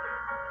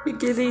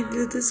beginning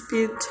to just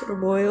be in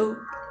turmoil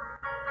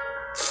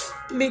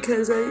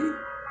because I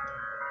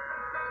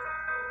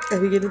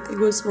began to think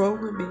what's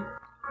wrong with me.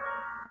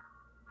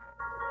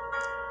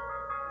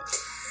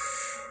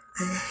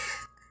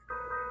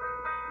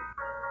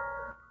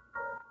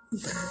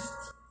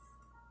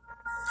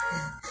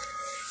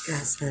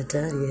 God's not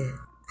done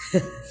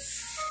yet.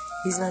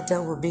 He's not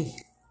done with me.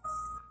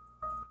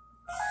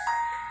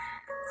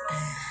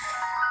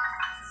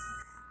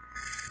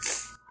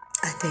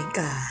 I thank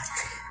God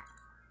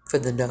for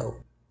the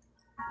no.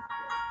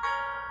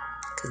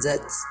 Because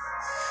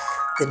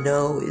the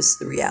no is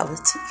the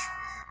reality.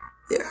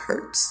 It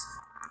hurts.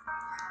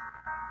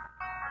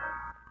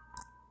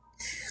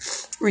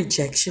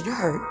 Rejection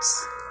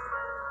hurts.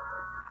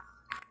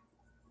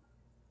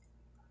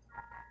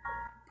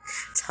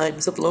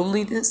 Times of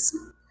loneliness,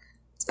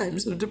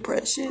 times of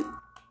depression,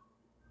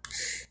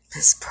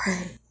 Let's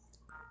pray.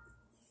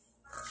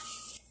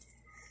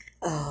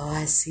 Oh,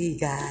 I see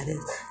God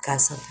has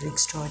got something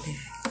extraordinary.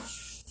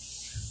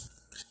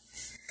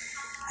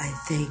 I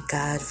thank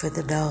God for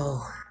the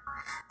no,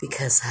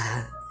 because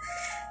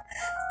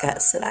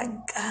God said, I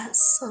got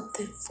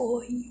something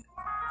for you.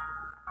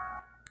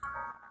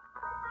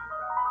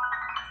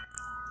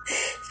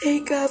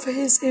 Thank God for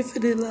his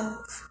infinite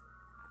love.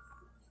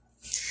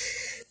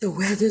 The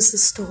weathers, the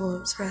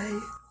storms,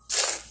 right?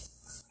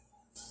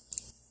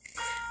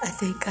 I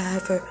thank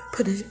God for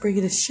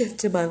bringing a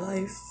shift in my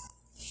life.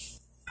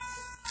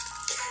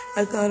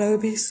 I thought it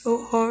would be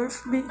so hard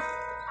for me.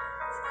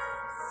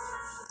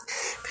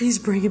 But he's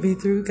bringing me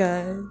through,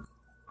 God.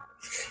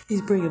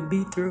 He's bringing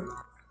me through.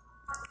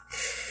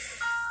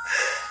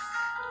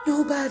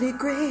 Nobody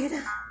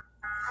greater.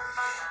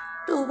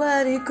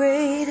 Nobody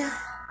greater.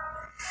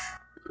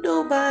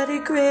 Nobody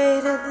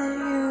greater than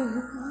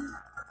you.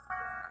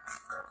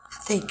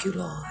 Thank you,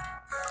 Lord.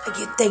 I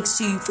give thanks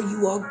to you, for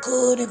you are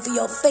good, and for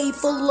your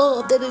faithful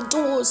love that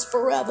endures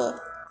forever.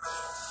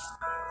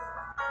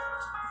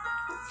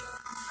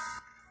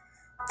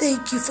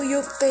 Thank you for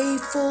your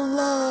faithful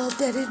love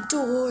that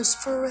endures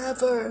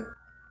forever.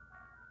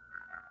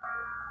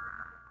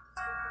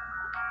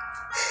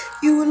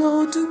 You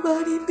alone do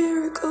mighty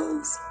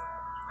miracles.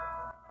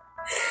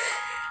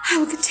 I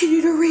will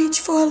continue to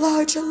reach for a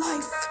larger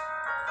life.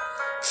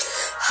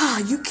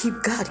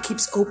 God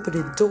keeps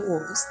opening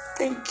doors.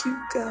 Thank you,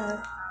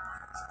 God.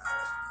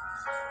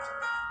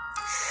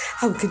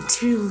 I will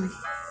continually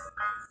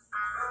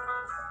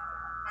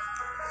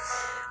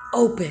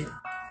open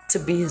to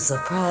being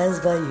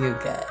surprised by you,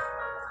 God.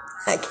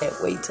 I can't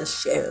wait to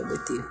share it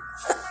with you.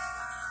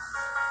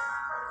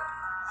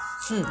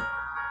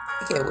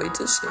 I can't wait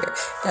to share.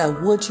 And I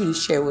want you to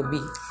share with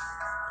me.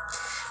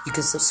 You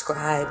can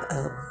subscribe.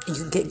 You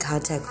can get in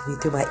contact with me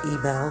through my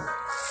email.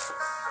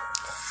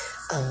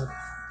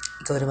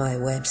 Go to my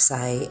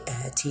website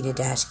at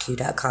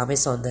tina-q.com.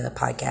 It's on the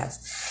podcast.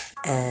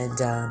 And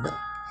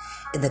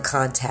in the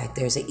contact,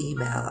 there's an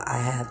email. I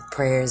have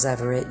prayers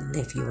I've written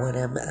if you want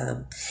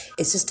them.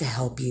 It's just to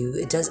help you.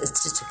 It's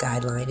just a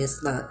guideline.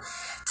 It's not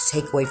to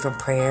take away from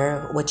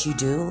prayer what you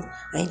do.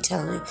 I ain't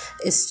telling you.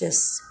 It's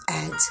just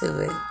add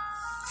to it.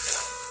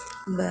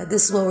 But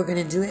this is what we're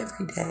going to do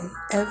every day.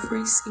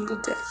 Every single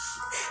day.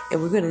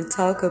 And we're going to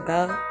talk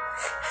about...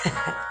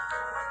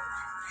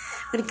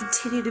 I'm going to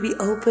continue to be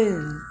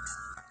open.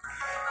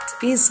 To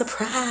being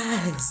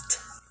surprised.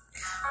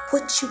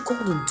 What you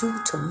going to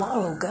do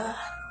tomorrow, God?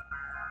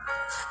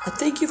 I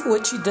thank you for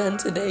what you've done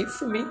today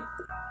for me.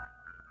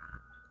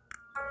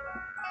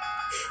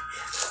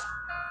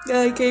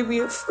 God gave me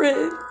a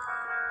friend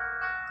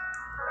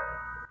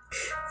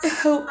to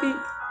help me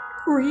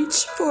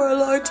reach for a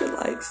larger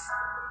life.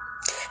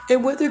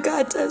 And whether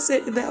God does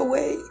it in that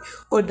way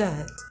or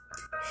not,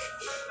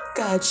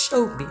 God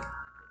showed me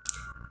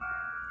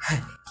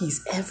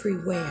He's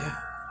everywhere.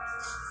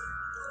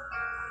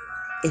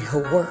 And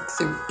He'll work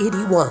through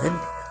anyone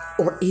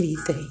or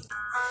anything.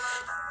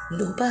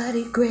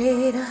 Nobody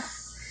greater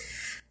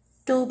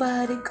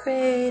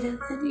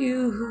than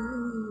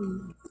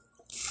you.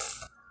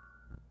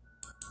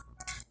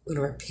 We're going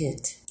to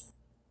repent.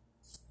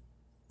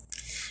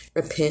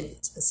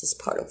 Repent. This is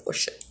part of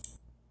worship.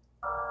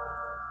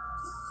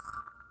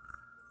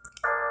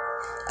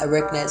 I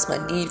recognize my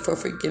need for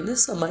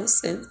forgiveness of my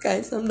sins.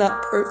 Guys, I'm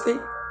not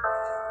perfect.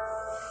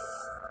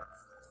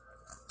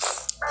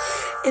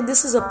 And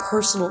this is a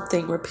personal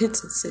thing,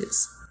 repentance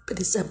is. But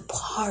it's a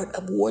part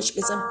of worship.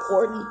 It's an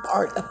important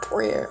part of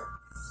prayer.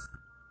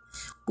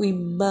 We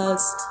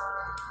must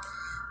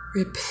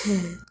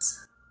repent.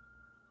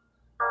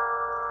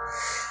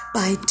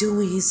 By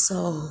doing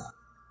so,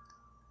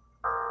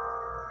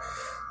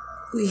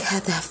 we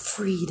have that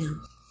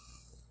freedom.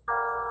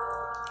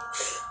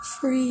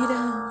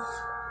 Freedom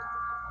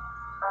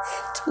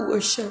to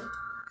worship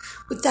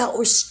without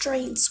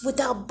restraints,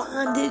 without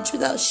bondage,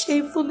 without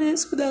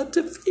shamefulness, without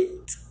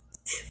defeat.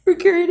 We're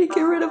going to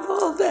get rid of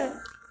all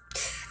that.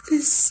 It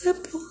is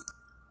simple.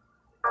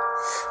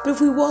 But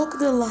if we walk in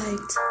the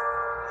light,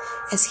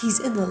 as He's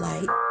in the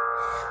light,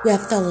 we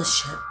have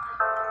fellowship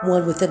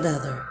one with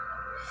another.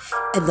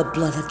 And the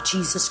blood of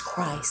Jesus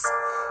Christ,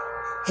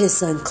 His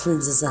Son,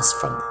 cleanses us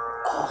from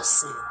all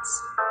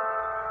sins.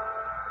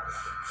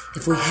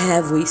 If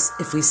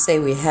we say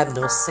we have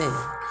no sin,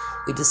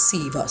 we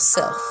deceive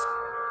ourselves.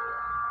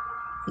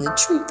 And the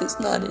truth is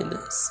not in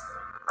us.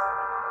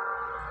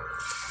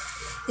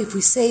 If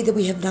we say that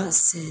we have not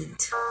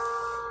sinned,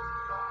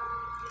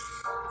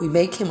 we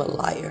make Him a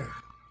liar,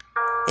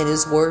 and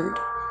His word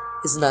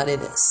is not in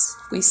us.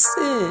 We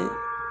sin.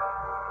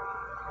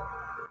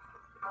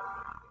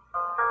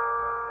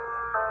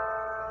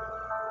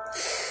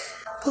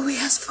 But we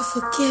ask for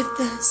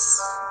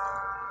forgiveness.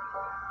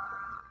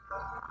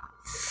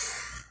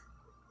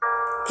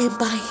 And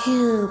by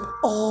Him,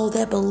 all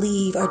that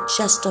believe are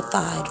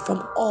justified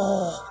from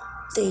all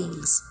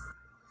things,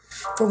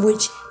 from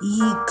which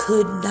ye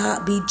could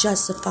not be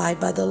justified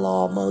by the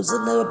law of Moses,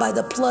 nor by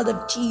the blood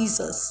of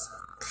Jesus.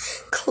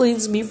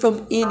 Cleanse me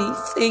from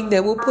anything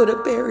that will put a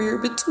barrier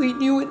between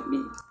you and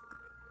me.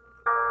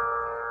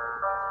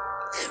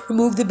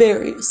 Remove the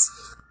barriers.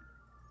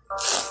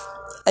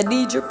 I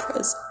need your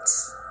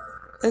presence.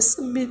 I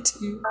submit to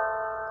you.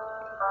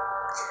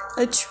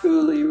 I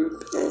truly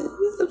repent.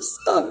 I'm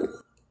sorry.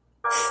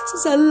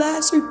 Since I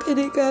last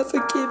repented, God,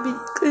 forgive me.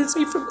 Cleanse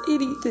me from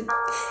anything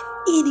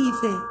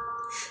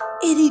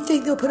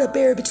that will put a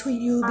barrier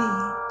between you and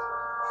me.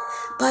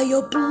 By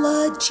your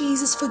blood,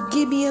 Jesus,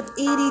 forgive me of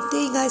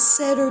anything I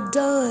said or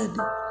done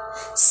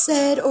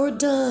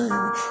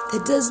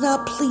that does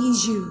not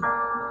please you.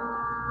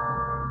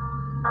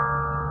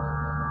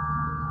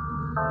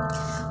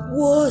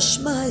 Wash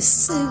my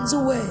sins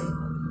away.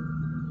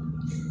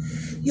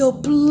 Your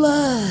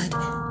blood,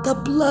 the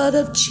blood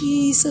of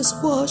Jesus,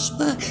 wash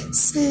my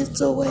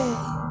sins away.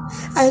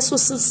 I ask for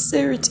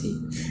sincerity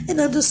and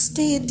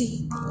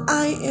understanding.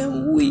 I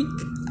am weak.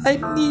 I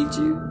need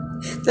you.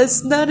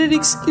 That's not an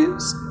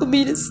excuse for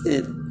me to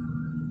sin.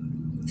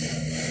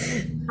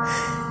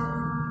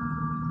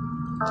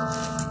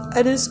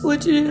 I just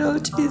want you to know,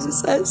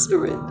 Jesus, I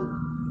surrender.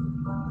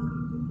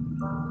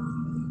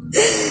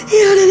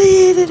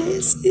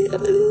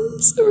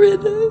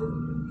 Surrender.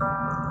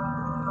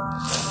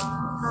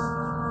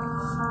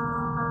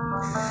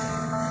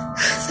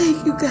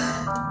 Thank you,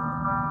 God,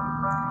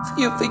 for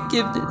your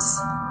forgiveness.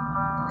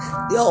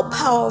 The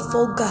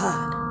all-powerful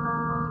God,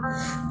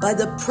 by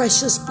the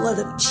precious blood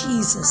of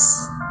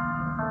Jesus.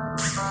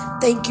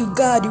 Thank you,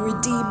 God, you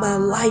redeemed my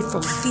life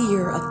from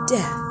fear of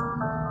death,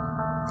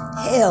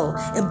 hell,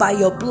 and by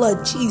your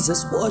blood,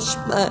 Jesus, wash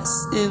my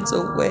sins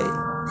away.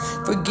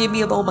 Forgive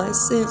me of all my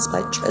sins,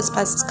 my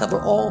trespasses.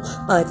 Cover all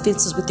my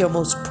offenses with your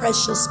most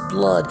precious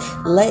blood.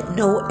 Let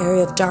no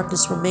area of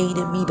darkness remain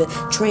in me, but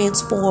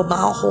transform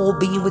my whole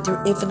being with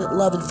your infinite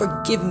love. And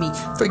forgive me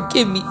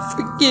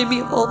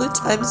of all the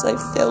times I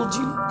failed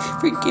you.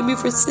 Forgive me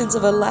for sins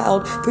I've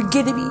allowed.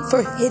 Forgive me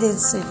for hidden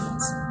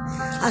sins.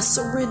 I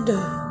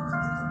surrender.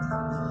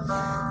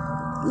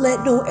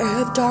 Let no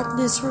area of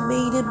darkness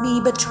remain in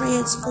me, but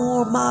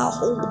transform my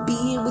whole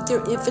being with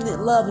your infinite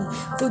love. And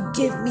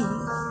forgive me.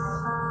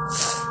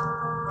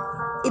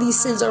 Any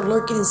sins are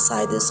lurking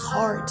inside this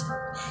heart.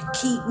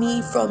 Keep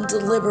me from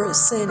deliberate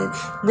sin and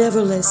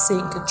never let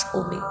sin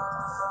control me.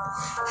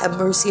 Have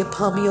mercy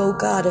upon me, O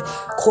God,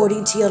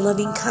 according to your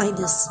loving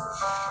kindness.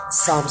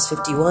 Psalms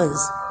 51.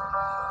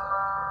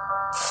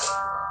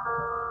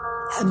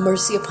 Have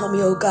mercy upon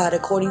me, O God,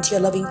 according to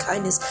your loving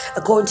kindness,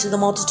 according to the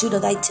multitude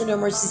of thy tender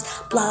mercies.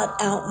 Blot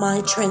out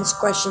my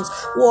transgressions.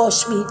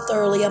 Wash me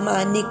thoroughly of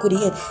my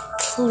iniquity and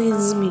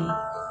cleanse me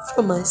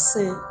from my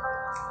sin.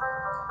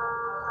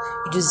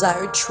 You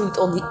desire truth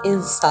on the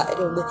inside,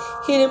 on the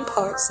hidden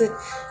parts that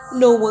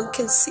no one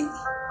can see.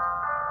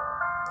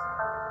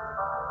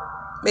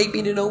 Make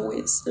me to know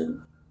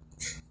wisdom.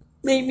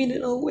 Make me to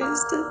know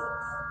wisdom.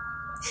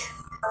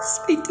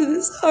 Speak to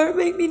this heart.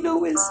 Make me know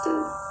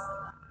wisdom.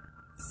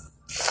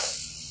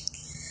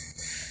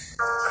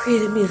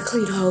 Create in me a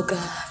clean heart,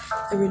 God,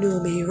 and renew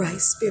in me a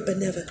right spirit, but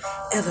never,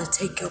 ever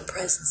take your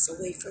presence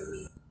away from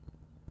me.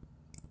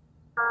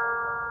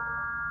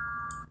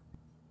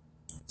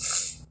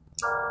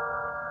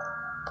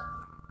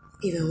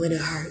 Even when it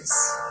hurts,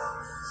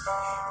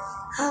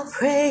 I'll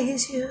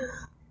praise you.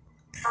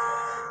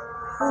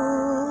 Ooh,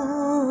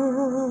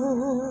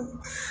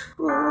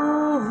 ooh.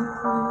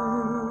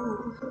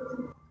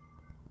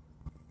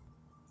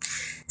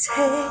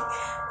 Take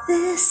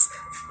this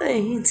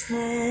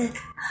fainted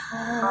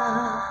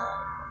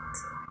heart.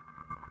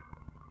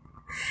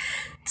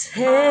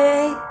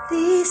 Take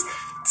these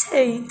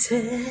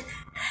tainted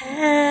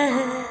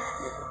hands.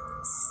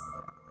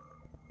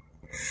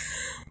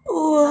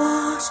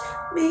 Wash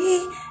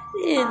me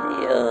in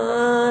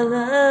your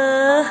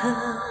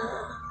love.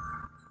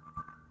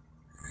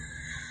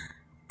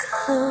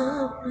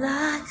 Come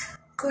like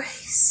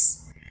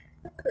grace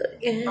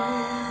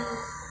again.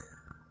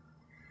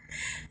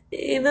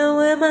 Even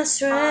when my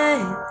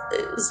strength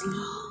is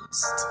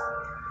lost,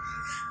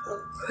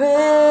 I'll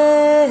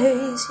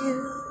praise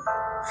you.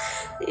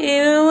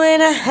 Even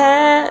when I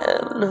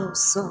have no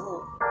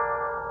song,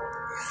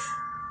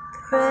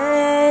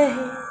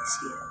 praise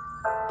you.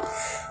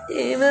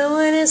 Even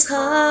when it's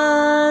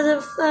hard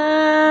to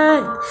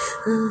find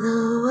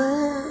the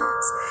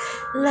words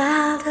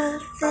louder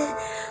than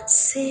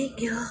sing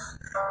your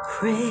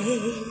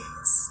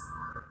praise.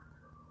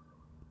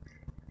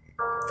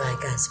 By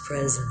God's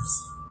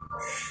presence,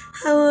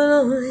 I will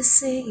only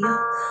sing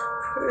your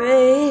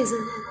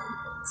praises.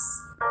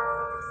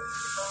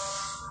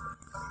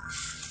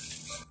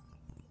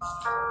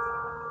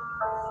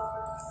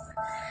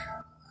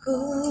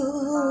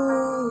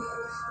 Ooh.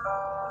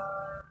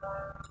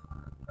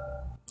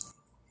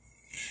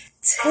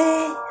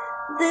 Take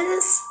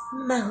this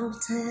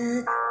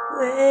mountain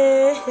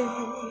away.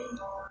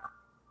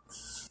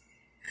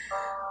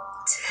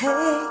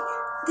 Take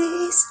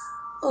these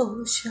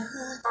ocean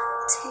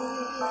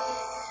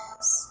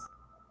tears.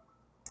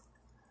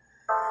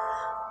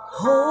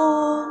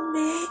 Hold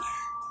me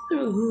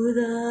through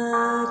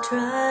the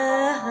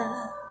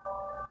dry.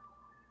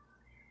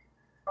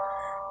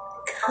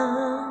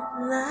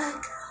 come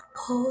like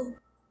hope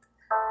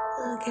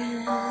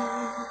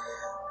again.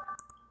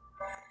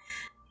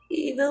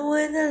 Even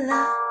when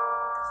the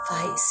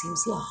fight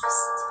seems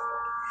lost,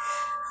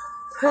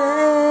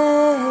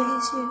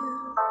 praise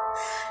you.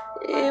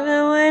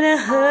 Even when it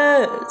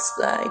hurts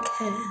like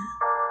hell,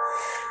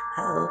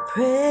 I'll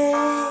praise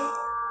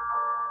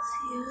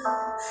you.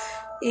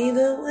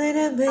 Even when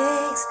it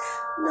makes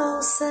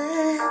no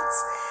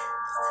sense,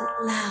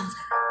 louder,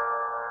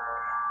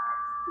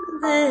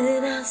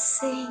 then I'll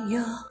sing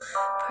your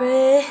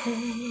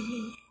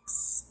praise.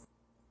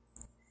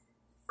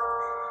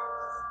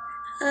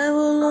 I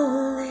will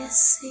only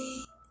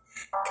sing,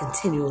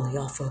 continually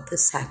offer up the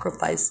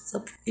sacrifices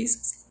of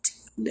praises into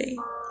your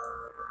name.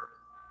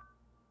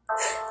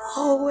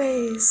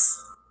 Always,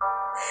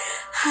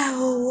 I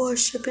will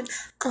worship and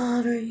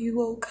honor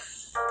you, O God.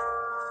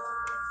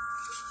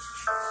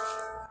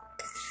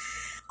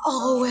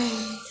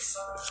 Always,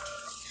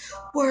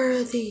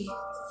 worthy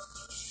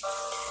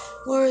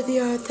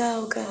art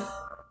thou, God.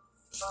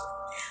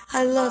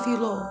 I love you,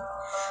 Lord.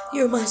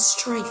 You're my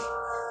strength,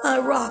 my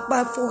rock,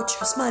 my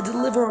fortress, my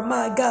deliverer,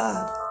 my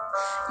God.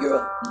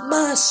 You're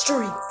my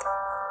strength.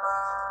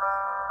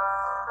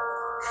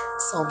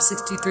 Psalm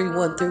 63,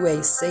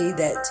 1-8. Say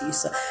that to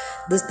yourself.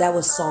 That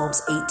was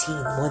Psalms 18,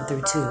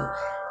 1-2.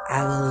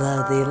 I will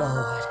love thee,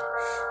 Lord,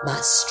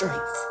 my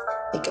strength.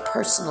 Make it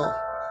personal.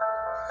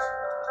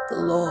 The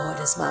Lord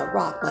is my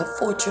rock, my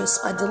fortress,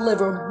 my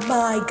deliverer,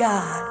 my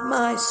God,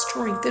 my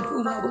strength, in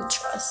whom I will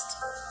trust.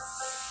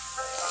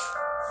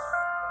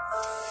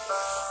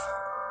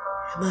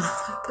 My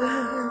heart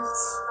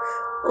burns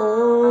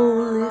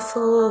only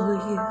for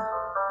you.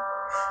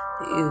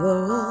 You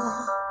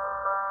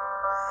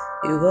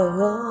are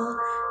all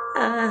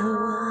I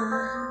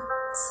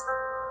want.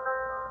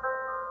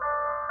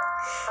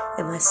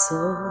 And my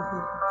soul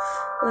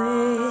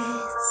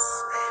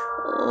waits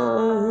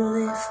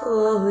only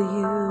for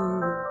you.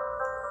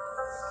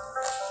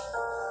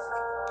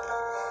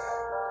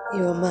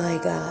 You are my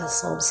God.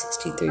 Psalm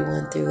 63,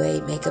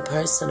 1-8. Make it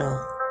personal.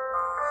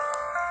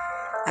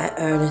 I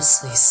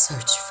earnestly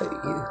search for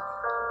you.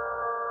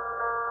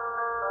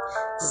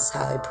 This is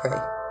how I pray.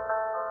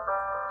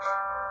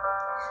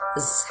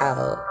 This is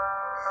how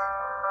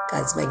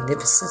God's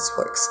magnificence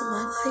works in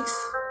my life.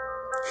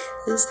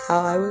 This is how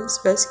I was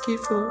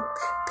rescued from a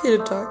pit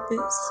of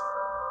darkness.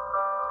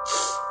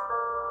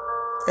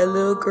 That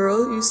little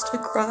girl used to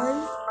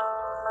cry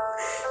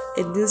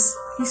and just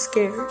be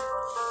scared.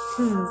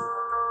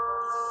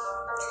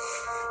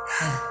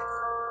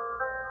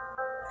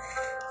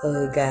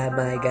 Oh God,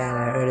 my God,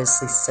 I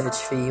earnestly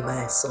search for you.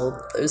 My soul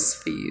thirsts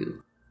for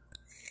you.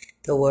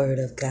 The word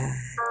of God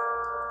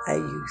I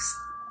use.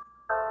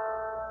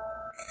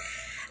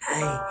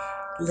 I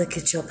look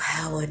at your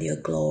power and your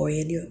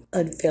glory and your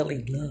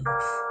unfailing love.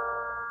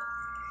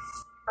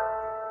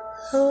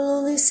 I will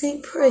only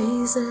sing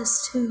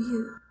praises to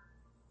you.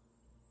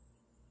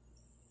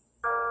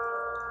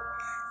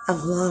 I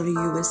will honor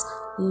you as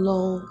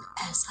long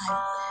as I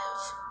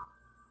live.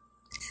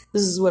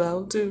 This is what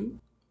I'll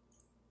do.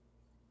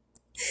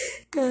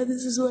 God,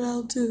 this is what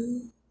I'll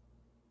do.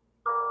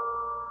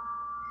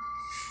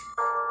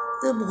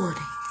 The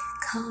morning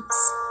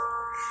comes,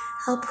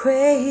 I'll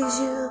praise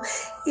you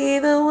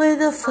even when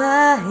the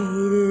fight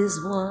is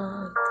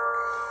won.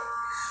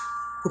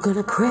 We're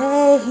gonna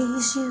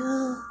praise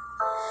you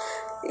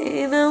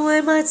even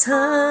when my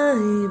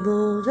time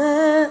on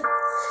earth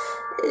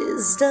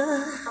is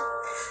done.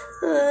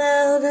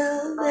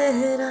 Louder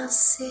than I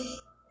sing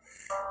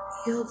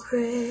your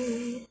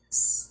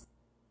praise.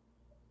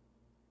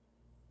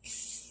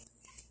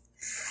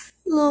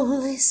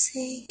 Lonely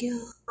sing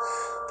your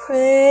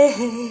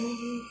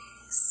praise.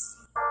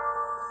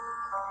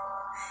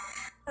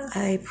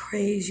 I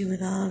praise you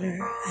and honor.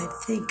 I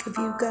think of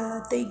you,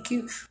 God. Thank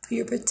you for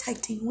your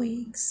protecting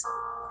wings.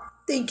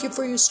 Thank you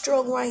for your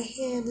strong right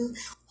hand that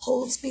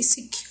holds me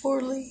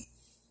securely.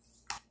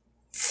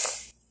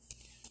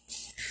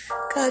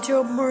 God,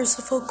 you're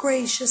merciful,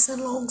 gracious,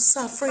 and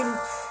long-suffering.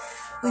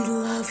 We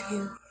love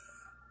you.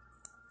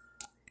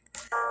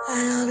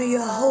 I honor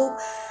your hope.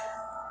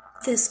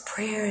 This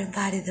prayer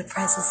invited the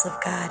presence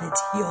of God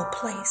into your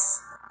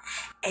place.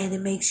 And it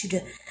makes you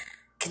to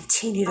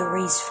continue to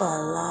reach for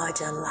a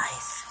larger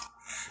life.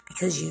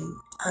 Because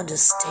you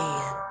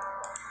understand,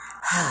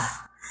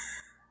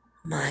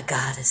 my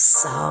God is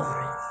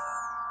sovereign.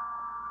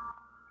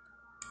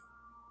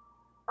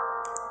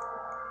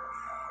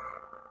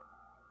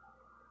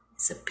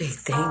 It's a big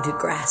thing to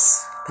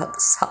grasp about the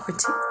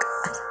sovereignty of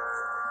God.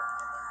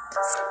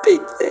 It's a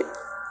big thing.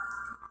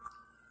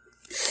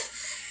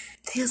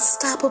 The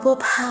unstoppable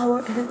power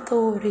and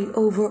authority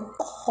over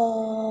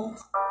all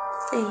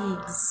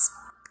things.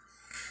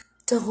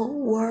 Don't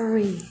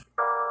worry.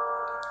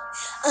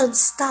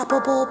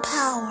 Unstoppable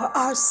power,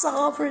 our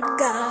sovereign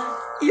God.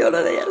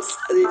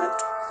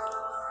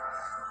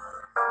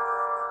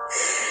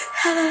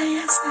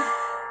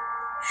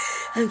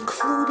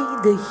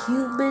 Including the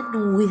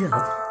human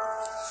will.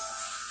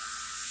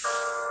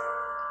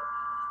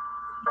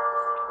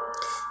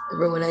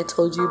 Remember when I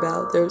told you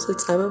about there was a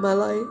time in my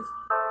life?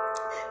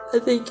 I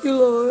thank you,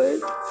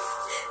 Lord.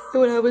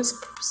 And when I was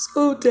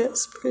so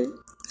desperate,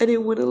 I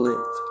didn't want to live.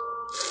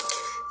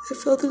 I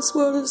felt this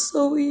world is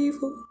so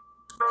evil.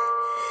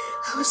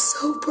 I was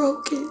so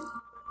broken.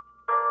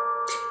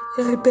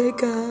 And I begged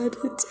God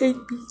to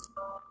take me.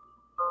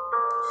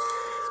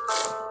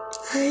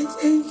 I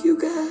thank you,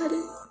 God,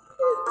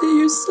 that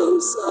you're so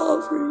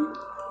sovereign,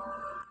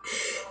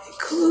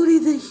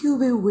 including the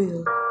human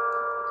will.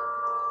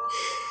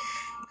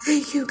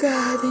 Thank you,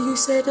 God, that you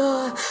said,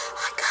 oh,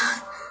 I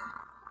got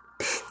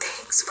big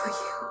things for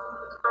you.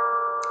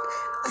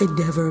 I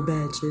never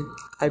imagined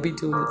I'd be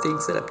doing the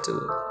things that I'm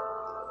doing.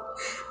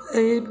 I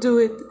am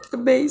doing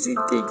amazing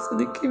things in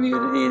the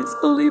community. It's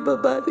only by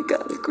the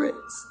God of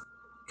grace.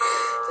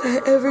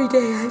 Every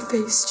day I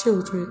face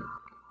children.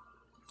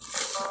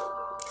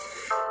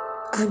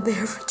 I'm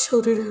there for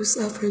children who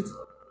suffered.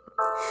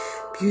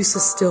 Abuse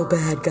is still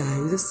bad,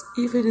 guys. It's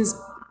even as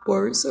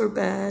worse or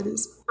bad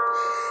as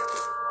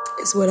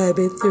what I've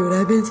been through. And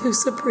I've been through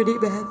some pretty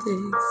bad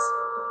things.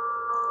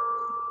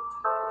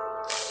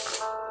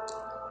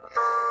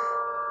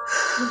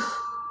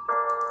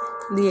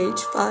 From the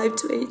age 5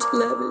 to age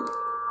 11.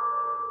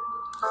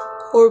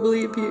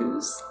 Horribly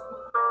abused.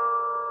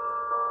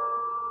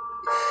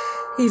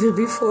 Even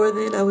before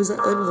then, I was an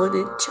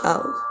unwanted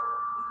child.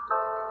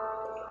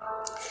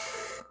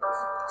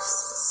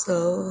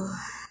 So,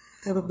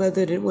 my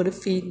mother didn't want to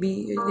feed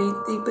me or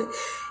anything, but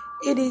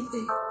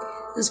anything.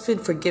 There's been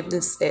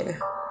forgiveness there.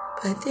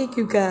 But I thank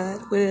you,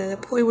 God, when at a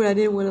point where I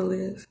didn't want to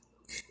live,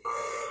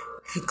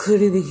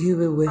 including the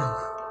human will.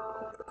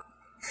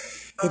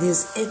 It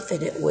is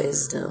infinite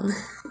wisdom.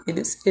 It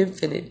is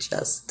infinite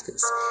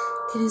justice.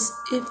 It is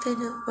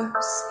infinite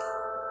mercy.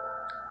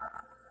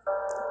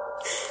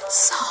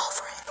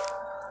 Sovereign.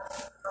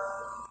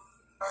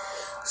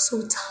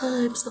 So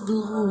times of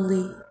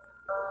lonely,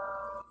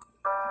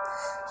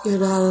 you're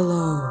not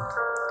alone.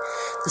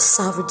 The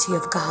sovereignty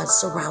of God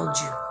surrounds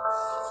you.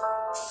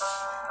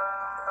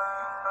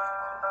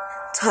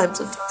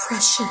 Times of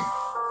depression,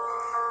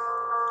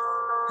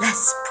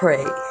 let's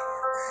pray.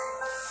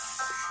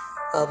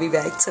 I'll be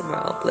back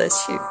tomorrow.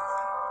 Bless you.